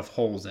have a lot of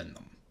holes in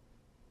them.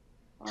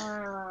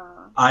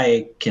 Uh,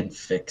 I can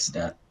fix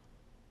that.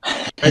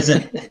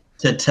 Present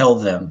to tell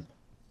them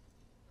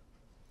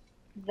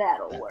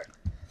That'll work.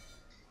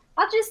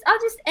 I'll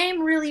just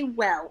aim really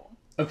well.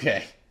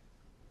 Okay.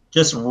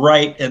 Just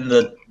right in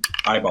the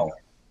eyeball.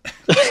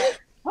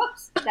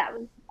 Whoops,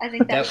 I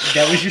think that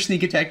That was your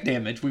sneak attack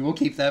damage. We will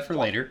keep that for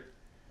later.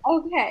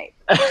 okay.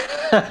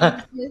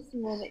 Just a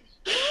minute.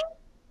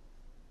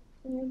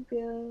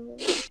 Go.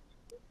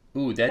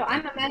 Ooh, So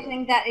I'm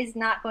imagining that is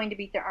not going to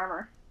beat their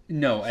armor.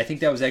 No, I think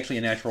that was actually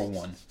a natural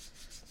one.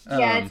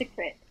 Yeah, it's a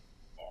crit.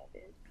 Yeah, it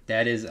is.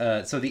 That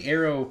is, so the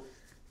arrow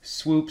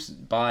swoops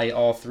by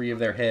all three of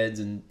their heads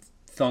and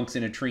thunks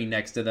in a tree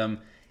next to them,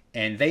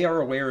 and they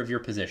are aware of your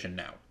position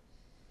now.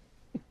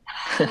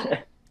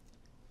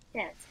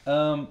 Yes.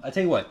 I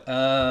tell you what,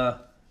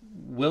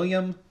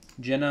 William,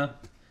 Jenna,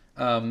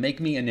 make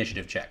me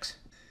initiative checks.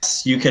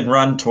 You can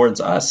run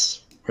towards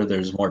us where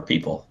there's more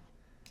people.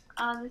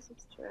 This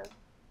is true.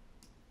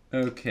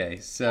 Okay,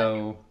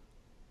 so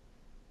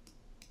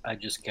I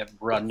just kept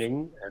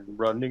running and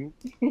running.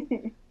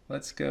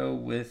 let's go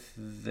with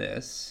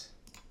this.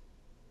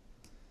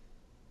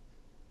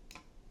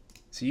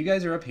 So you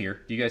guys are up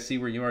here. Do you guys see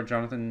where you are,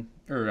 Jonathan,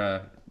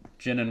 or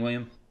Jen and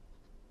William?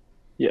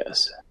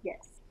 Yes.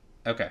 Yes.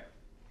 Okay.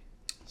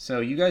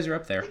 So you guys are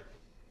up there.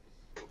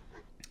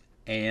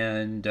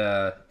 And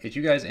it's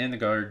you guys and the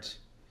guards.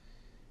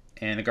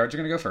 And the guards are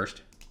going to go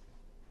first.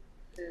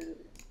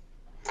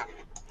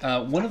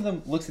 One of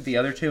them looks at the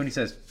other two and he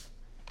says,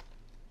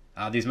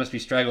 these must be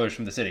stragglers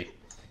from the city.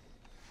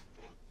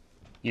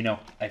 You know,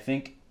 I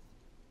think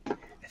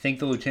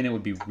the lieutenant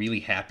would be really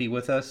happy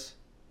with us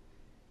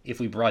if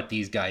we brought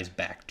these guys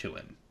back to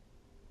him.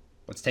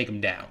 Let's take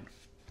them down.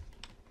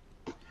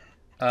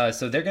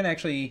 So they're going to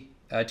actually...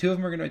 two of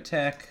them are going to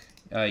attack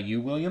you,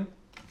 William.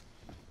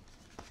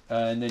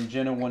 And then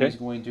Jenna, one is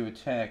going to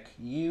attack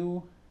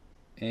you.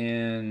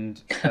 And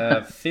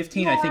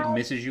 15, I think,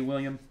 misses you,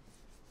 William.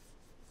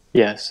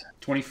 Yes.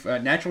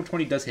 20, natural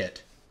 20 does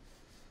hit.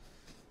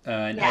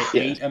 And Yeah.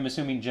 8, I'm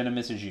assuming Jenna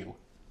misses you.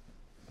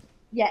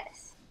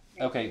 Yes.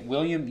 Okay,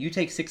 William, you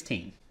take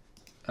 16.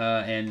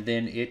 And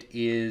then it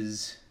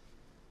is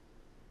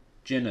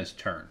Jenna's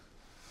turn.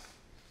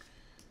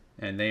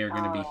 And they are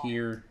going to be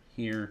here,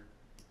 here.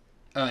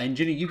 And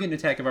Jenny, you get an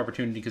attack of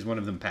opportunity because one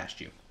of them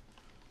passed you.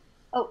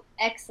 Oh,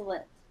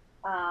 excellent.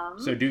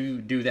 So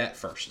do that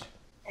first.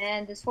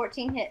 And does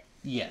 14 hit?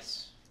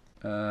 Yes.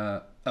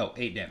 8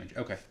 damage.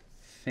 Okay.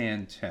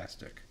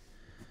 Fantastic.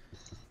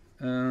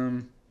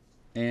 And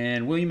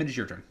William, it is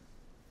your turn.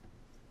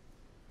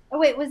 Oh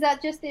wait, was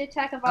that just the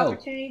attack of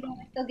opportunity? Do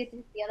I still get to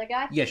hit the other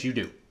guy? Yes, you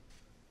do.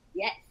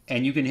 Yes.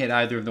 And you can hit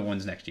either of the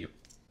ones next to you.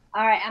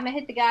 All right, I'm gonna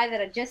hit the guy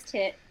that I just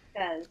hit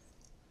because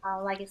I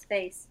don't like his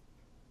face.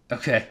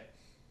 Okay.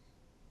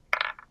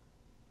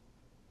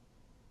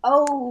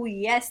 Oh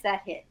yes,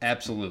 that hit.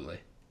 Absolutely.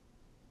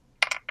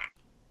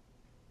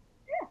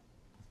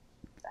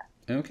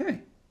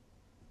 Okay.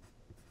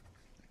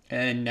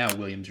 And now,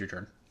 William's your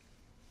turn.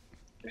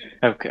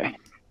 Okay.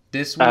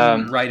 This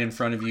one right in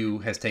front of you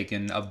has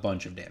taken a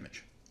bunch of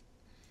damage.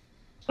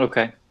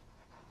 Okay.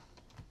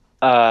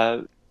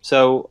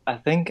 So I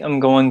think I'm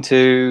going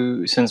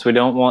to, since we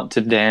don't want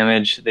to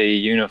damage the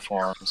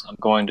uniforms, I'm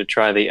going to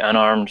try the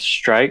unarmed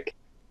strike.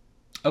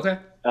 Okay.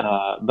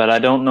 But I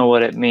don't know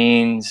what it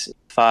means.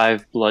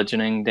 5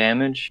 bludgeoning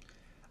damage.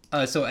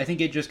 So I think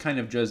it just kind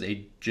of does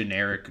a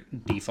generic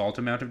default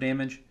amount of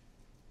damage.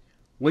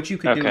 What you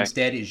could do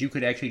instead is you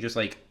could actually just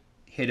like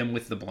hit him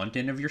with the blunt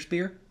end of your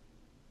spear.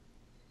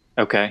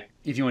 Okay.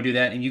 If you want to do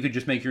that, and you could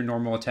just make your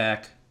normal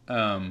attack,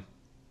 and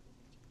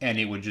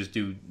it would just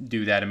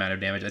do that amount of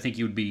damage. I think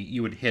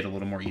you would hit a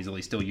little more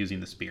easily still using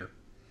the spear.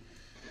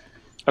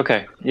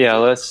 Okay. Yeah,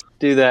 let's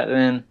do that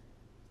then.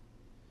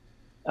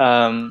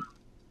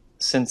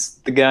 Since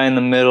the guy in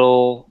the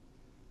middle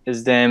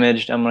is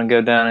damaged, I'm gonna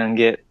go down and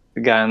get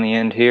the guy on the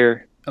end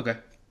here. Okay.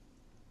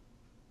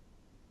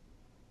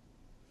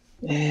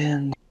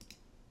 And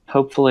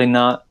hopefully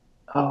not.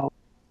 Oh,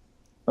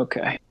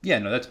 okay. Yeah,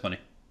 no, that's plenty.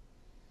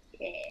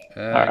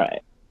 All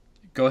right.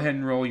 Go ahead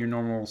and roll your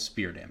normal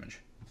spear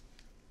damage.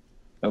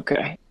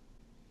 Okay.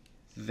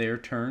 Their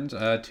turns.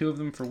 2 of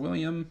them for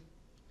William,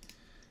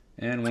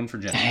 and 1 for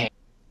Jenna.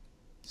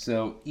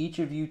 So each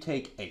of you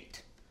take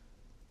 8.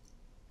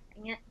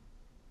 Yeah.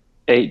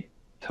 8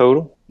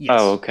 total? Yes.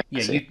 Oh, okay.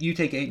 Yeah, you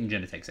take 8 and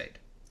Jenna takes 8.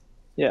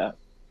 Yeah.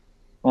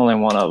 Only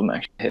one of them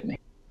actually hit me.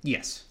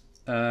 Yes.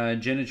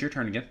 Jenna, it's your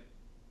turn again.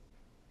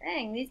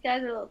 Dang, these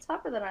guys are a little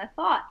tougher than I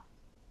thought.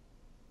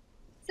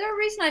 Is there a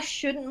reason I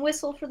shouldn't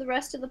whistle for the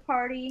rest of the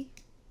party?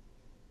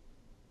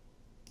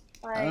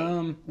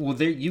 Like, Well,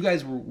 you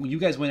guys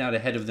went out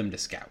ahead of them to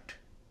scout.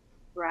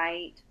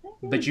 right.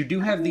 But you do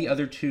have the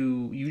other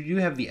 2. You do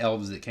have the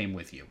elves that came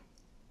with you.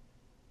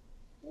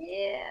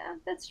 Yeah,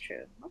 that's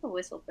true. I'll go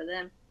whistle for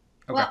them.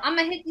 Okay. Well, I'm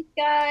gonna hit this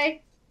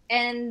guy,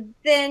 and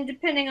then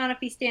depending on if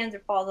he stands or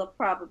falls, I'll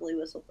probably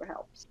whistle for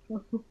help.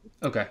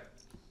 Okay.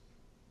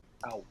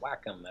 I'll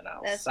whack him and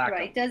I'll That's sack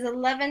right. him. Does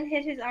 11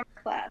 hit his armor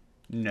class?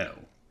 No.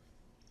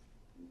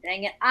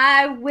 Dang it!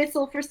 I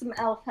whistle for some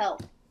elf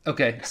help.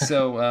 Okay.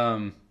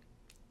 So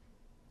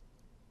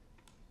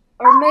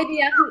Or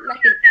maybe I hoot like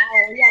an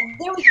owl. Yeah,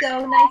 there we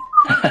go.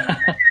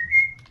 Nice.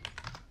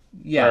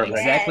 Yeah,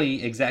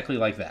 Perfect. exactly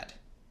like that.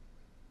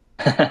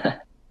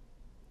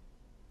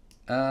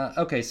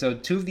 Okay, so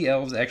 2 of the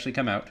elves actually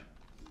come out,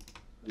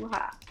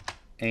 Wow.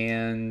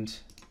 and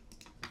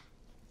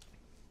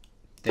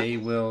they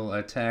will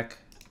attack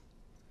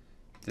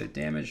the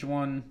damaged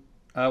one.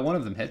 One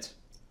of them hits,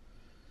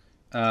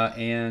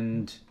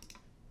 and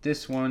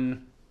this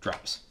one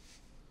drops.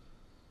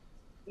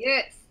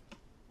 Yes.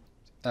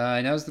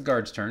 Now's the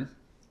guard's turn.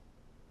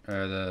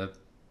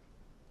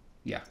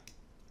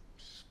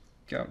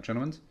 Scout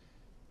gentlemen's.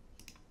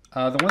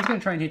 The one's going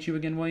to try and hit you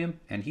again, William,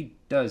 and he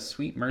does.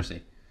 Sweet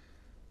mercy.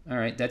 All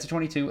right, that's a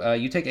 22.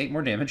 You take 8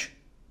 more damage.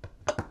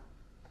 All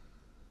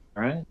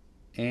right.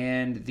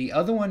 And the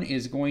other one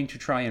is going to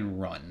try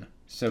and run.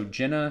 So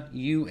Jenna,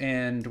 you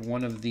and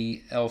one of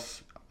the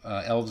elves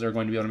are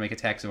going to be able to make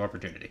attacks of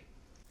opportunity.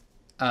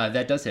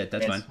 That does hit.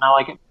 That's fine. It's not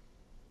like it.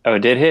 Oh, it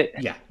did hit?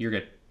 Yeah, you're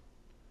good.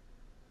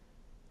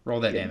 Roll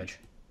that damage.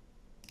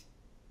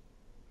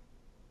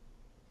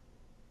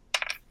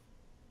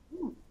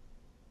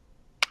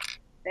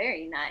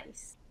 Very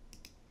nice.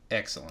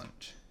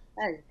 Excellent.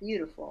 That is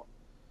beautiful.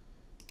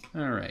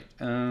 All right.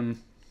 And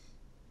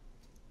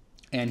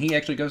he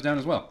actually goes down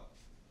as well.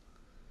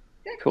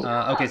 Good Cool.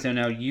 job. Okay, so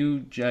now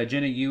you,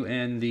 Jenna, you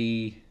and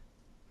the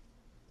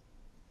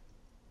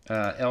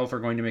elf are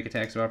going to make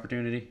attacks of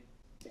opportunity.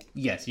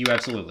 Yes, you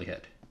absolutely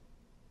hit.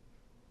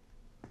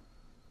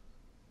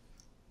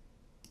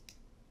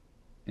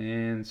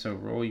 And so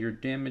roll your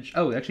damage.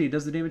 Oh, actually, it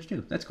does the damage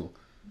too. That's cool.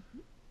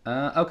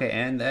 Okay,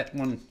 and that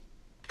one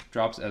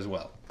drops as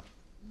well.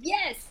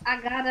 Yes,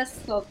 I got us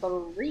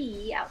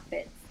 3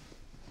 outfits.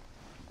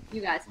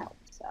 You guys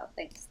helped, so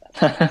thanks.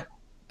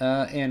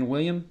 And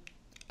William,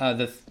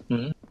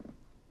 Mhm.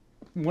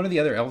 one of the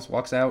other elves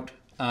walks out,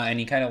 and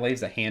he kind of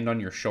lays a hand on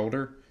your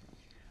shoulder.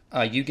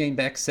 You gain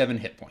back 7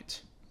 hit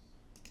points.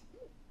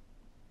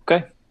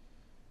 Okay.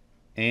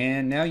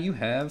 And now you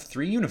have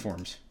 3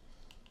 uniforms.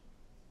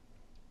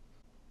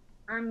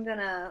 I'm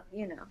gonna,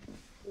 do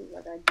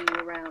what I do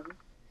around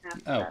after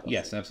Oh, battle.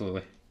 yes,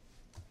 absolutely.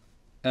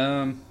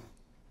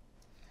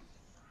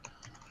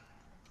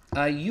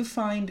 You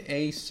find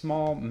a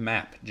small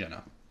map,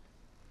 Jenna.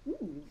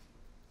 Ooh.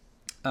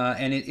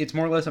 And it's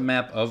more or less a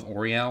map of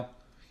Oriel.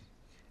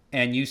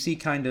 And you see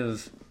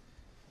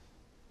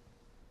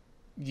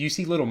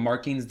little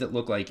markings that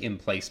look like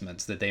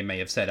emplacements that they may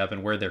have set up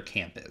and where their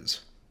camp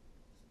is.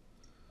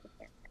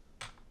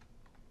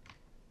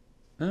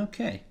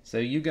 Okay, so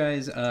you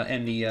guys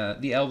and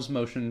the elves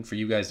motion for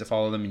you guys to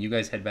follow them, and you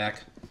guys head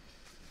back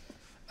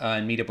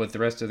and meet up with the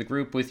rest of the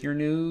group with your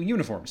new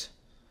uniforms.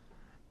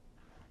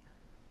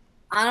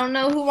 I don't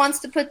know who wants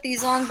to put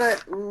these on,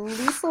 but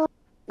Lisa,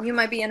 you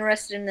might be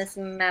interested in this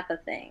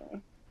Mappa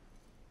thing.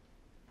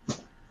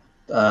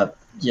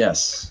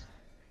 Yes.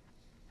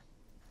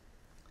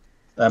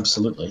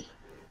 Absolutely.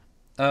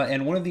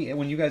 And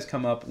when you guys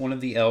come up, one of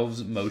the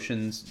elves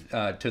motions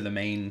to the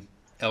main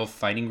elf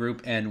fighting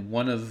group, and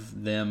one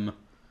of them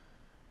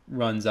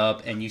runs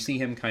up, and you see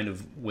him kind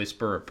of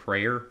whisper a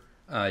prayer.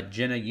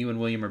 Jenna, you and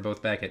William are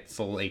both back at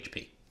full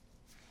HP.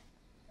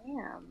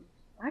 Damn,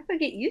 I could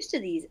get used to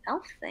these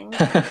elf things.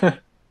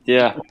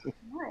 Yeah.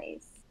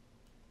 Nice.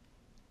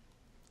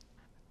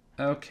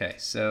 Okay,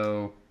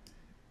 so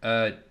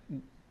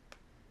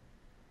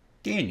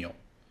Daniel,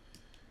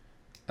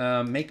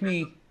 make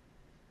me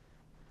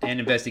an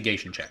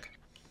investigation check.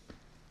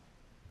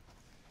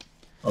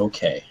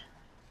 Okay.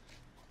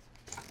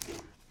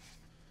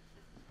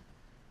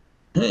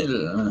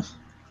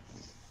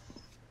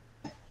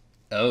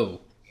 Oh.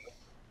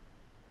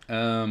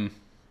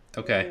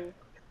 Okay.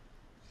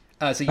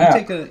 So you Map.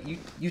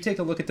 take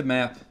a look at the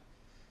map.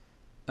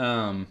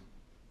 Why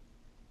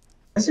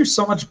is there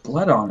so much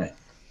blood on it?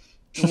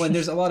 When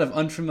there's a lot of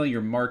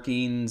unfamiliar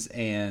markings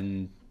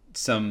and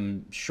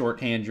some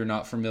shorthand you're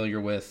not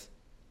familiar with,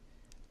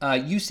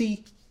 you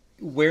see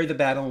where the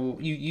battle.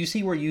 You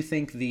see where you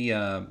think the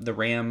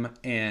ram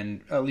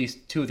and at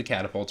least 2 of the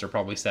catapults are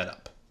probably set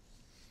up.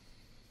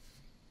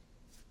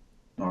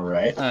 All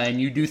right. And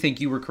you do think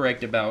you were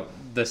correct about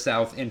the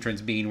south entrance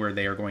being where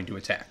they are going to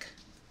attack.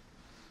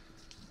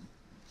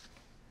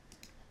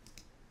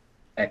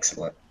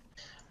 Excellent.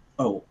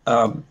 Oh,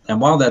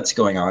 and while that's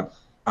going on,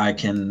 I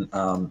can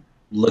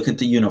look at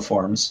the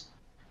uniforms,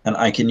 and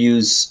I can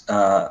use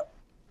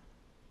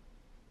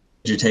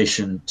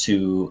vegetation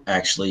to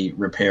actually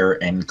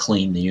repair and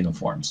clean the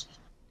uniforms,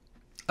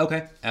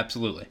 Okay,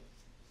 absolutely.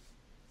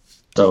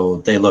 so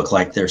they look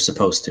like they're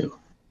supposed to.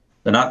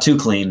 They're not too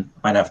clean.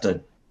 Might have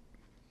to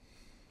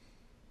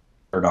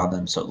dirt on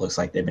them so it looks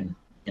like they've been,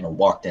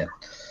 walked in.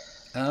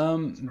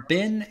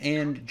 Ben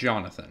and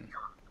Jonathan,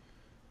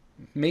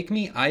 make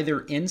me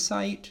either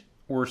insight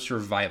or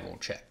survival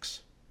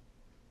checks.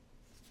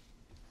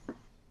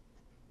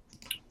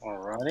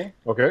 Alrighty.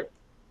 Okay.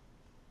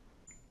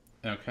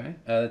 Okay,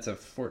 that's a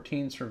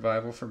 14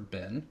 survival for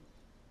Ben.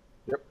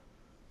 Yep.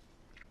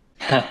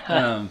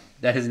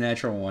 That is a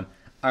natural one.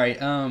 All right,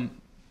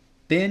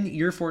 Ben,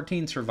 your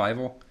 14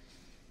 survival.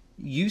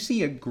 You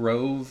see a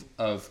grove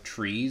of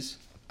trees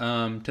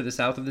to the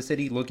south of the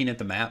city, looking at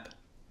the map,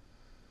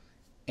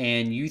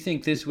 and you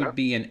think this would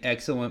be an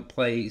excellent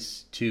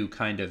place to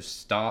kind of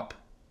stop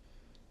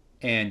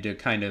and to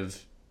kind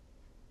of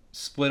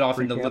split off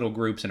into little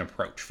groups and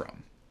approach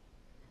from.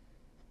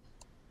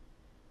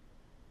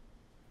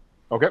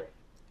 Okay.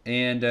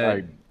 And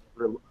I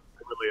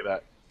relay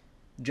that.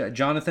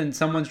 Jonathan,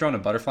 someone's drawn a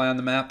butterfly on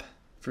the map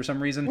for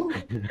some reason,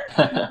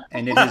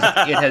 and it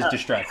has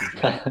distracted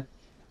you.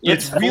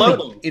 It's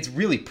floating. It's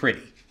really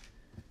pretty.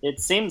 It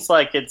seems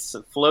like it's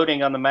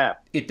floating on the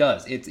map. It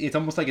does. It's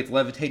almost like it's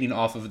levitating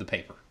off of the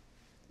paper.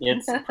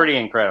 It's pretty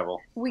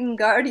incredible.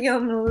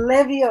 Wingardium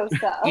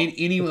Leviosa.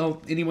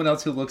 Anyone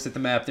else who looks at the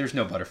map, there's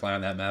no butterfly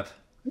on that map.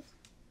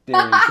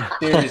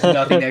 There is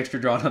nothing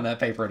extra drawn on that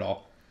paper at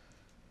all.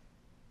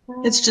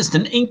 It's just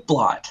an ink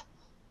blot.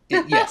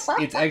 Yes,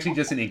 it's actually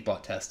just an ink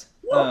blot test.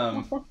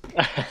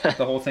 The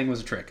whole thing was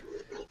a trick.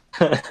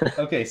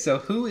 Okay, so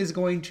who is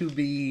going to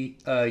be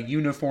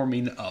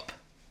uniforming up?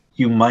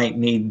 You might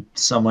need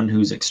someone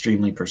who's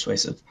extremely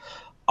persuasive.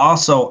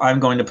 Also, I'm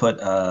going to put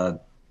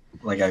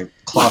like a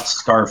cloth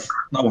scarf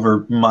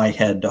over my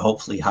head to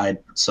hopefully hide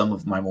some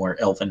of my more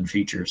elven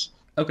features.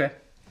 Okay.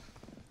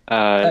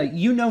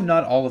 You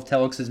not all of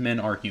Telex's men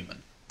are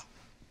human.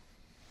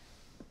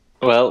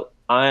 Well,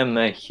 I'm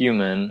a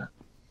human,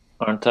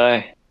 aren't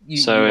I?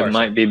 So it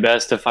might be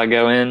best if I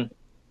go in.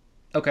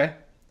 Okay.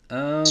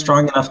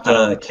 Strong enough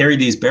to carry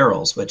these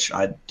barrels, which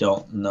I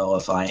don't know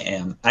if I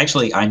am.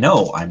 Actually, I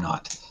know I'm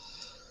not.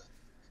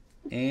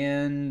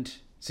 And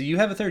so you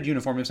have a third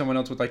uniform if someone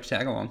else would like to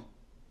tag along.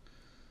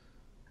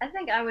 I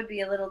think I would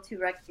be a little too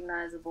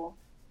recognizable.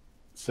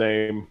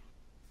 Same.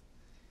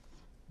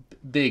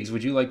 Biggs,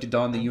 would you like to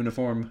don the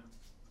uniform?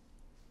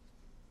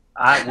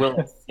 I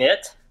will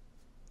fit.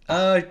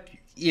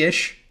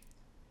 Ish.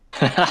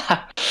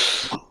 I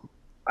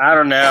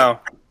don't know.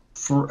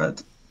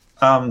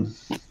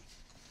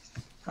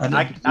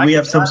 We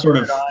have some sort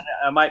of.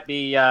 I might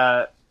be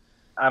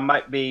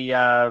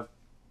a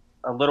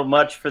little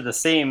much for the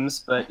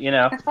seams, but you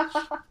know.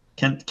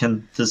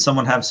 Does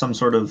someone have some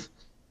sort of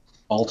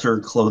alter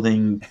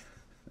clothing?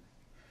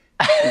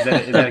 Is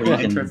that a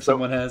cantrip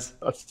someone has?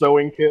 A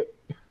sewing kit?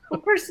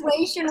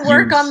 Persuasion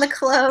work on the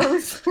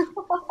clothes.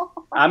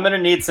 I'm gonna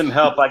need some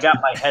help. I got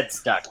my head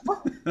stuck.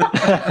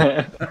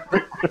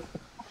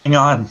 Hang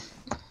on.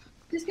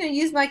 Just gonna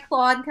use my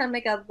claw and kind of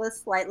make a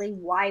slightly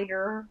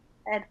wider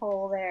head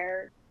hole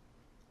there.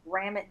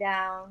 Ram it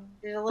down.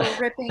 There's a little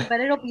ripping, but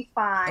it'll be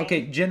fine.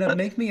 Okay, Jenna,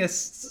 make me a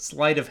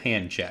sleight of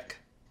hand check.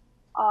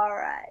 All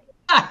right.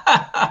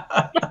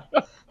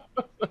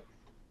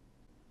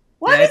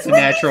 That's a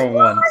natural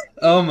one.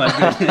 Oh my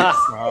goodness.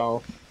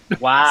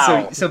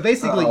 Wow. So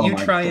basically, you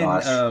try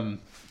gosh. and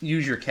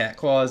use your cat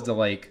claws to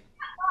like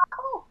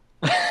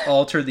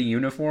alter the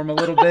uniform a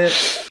little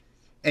bit,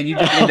 and you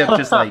just end up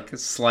just like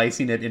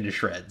slicing it into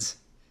shreds.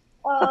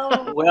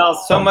 Oh. Well,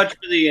 so much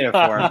for the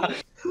uniform.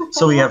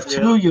 So we have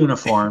two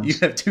uniforms. You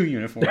have two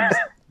uniforms.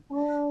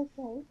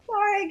 Okay.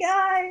 Sorry,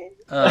 guys.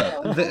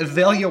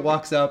 Velia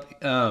walks up.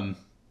 I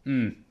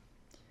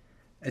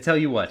tell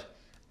you what.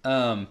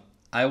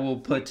 I will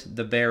put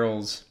the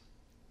barrels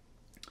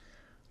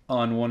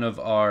on one of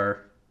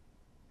our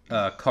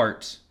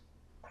carts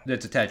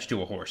that's attached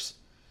to a horse.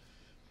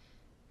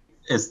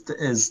 Is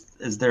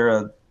there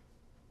a?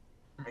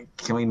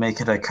 Can we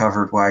make it a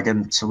covered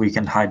wagon so we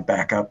can hide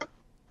back up?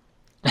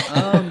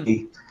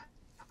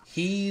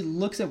 He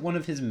looks at one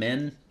of his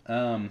men,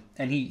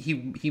 and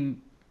he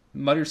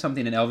mutters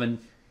something in Elven.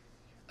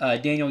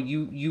 Daniel,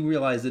 you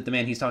realize that the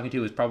man he's talking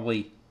to is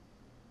probably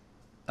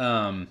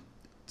some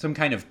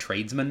kind of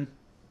tradesman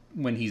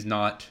when he's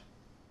not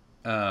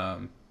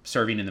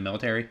serving in the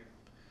military.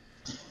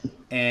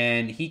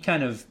 And he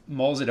kind of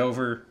mulls it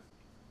over,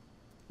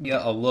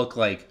 a look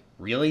like,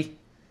 really?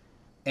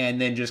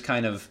 And then just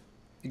kind of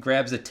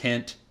grabs a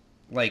tent,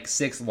 like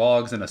 6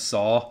 logs and a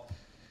saw,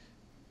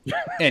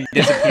 and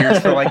disappears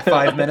for like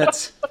 5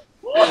 minutes.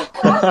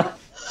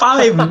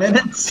 5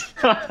 minutes?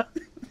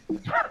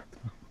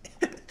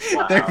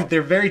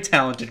 They're very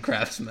talented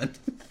craftsmen.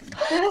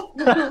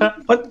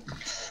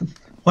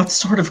 What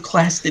sort of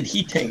class did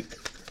he take?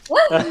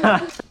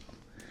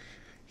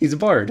 He's a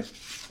bard.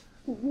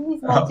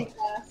 He's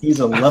multi-class. He's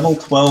a level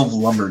 12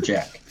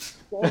 lumberjack.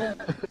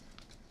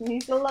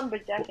 He's a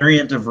lumberjack.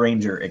 Variant of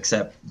ranger,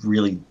 except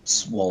really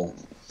swole.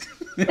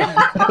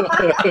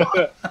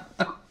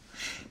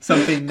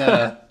 Something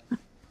akin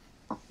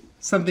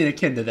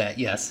to that,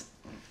 yes.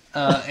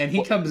 And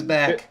he comes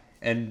back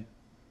and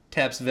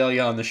taps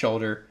Velia on the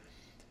shoulder,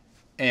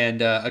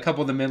 and a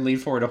couple of the men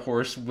lead forward a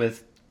horse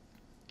with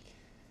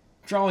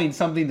drawing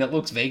something that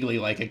looks vaguely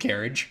like a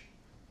carriage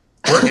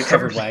or a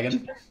covered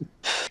wagon.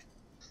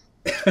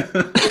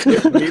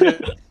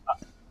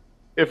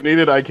 If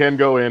needed, I can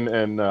go in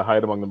and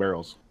hide among the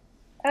barrels.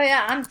 Oh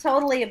yeah, I'm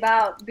totally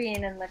about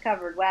being in the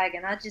covered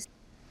wagon. I just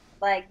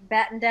like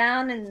batten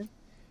down and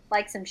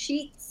like some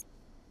sheets.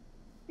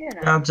 You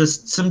know.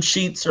 Just some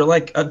sheets or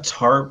like a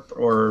tarp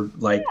or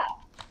like. Yeah.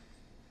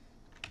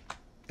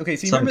 Okay,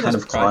 so you Some remember kind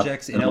those of cloth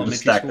projects in and a elementary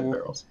stack of school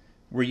barrels.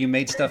 where you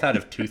made stuff out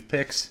of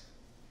toothpicks?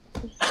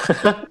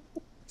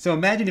 So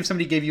imagine if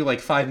somebody gave you like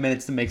 5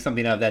 minutes to make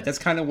something out of that. That's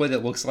kind of what it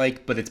looks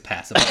like, but it's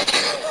passable.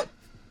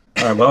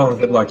 All right, well,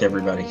 good luck,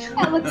 everybody.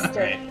 That looks All good.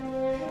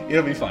 right.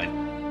 It'll be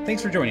fine.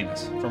 Thanks for joining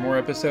us. For more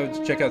episodes,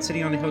 check out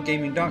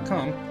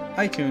cityonthehillgaming.com,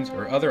 iTunes,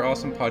 or other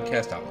awesome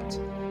podcast outlets.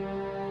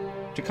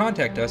 To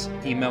contact us,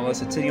 email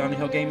us at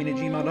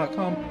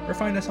cityonthehillgaming@gmail.com or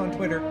find us on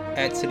Twitter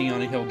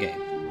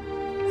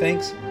 @cityonthehillgame.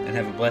 Thanks, and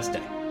have a blessed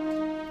day.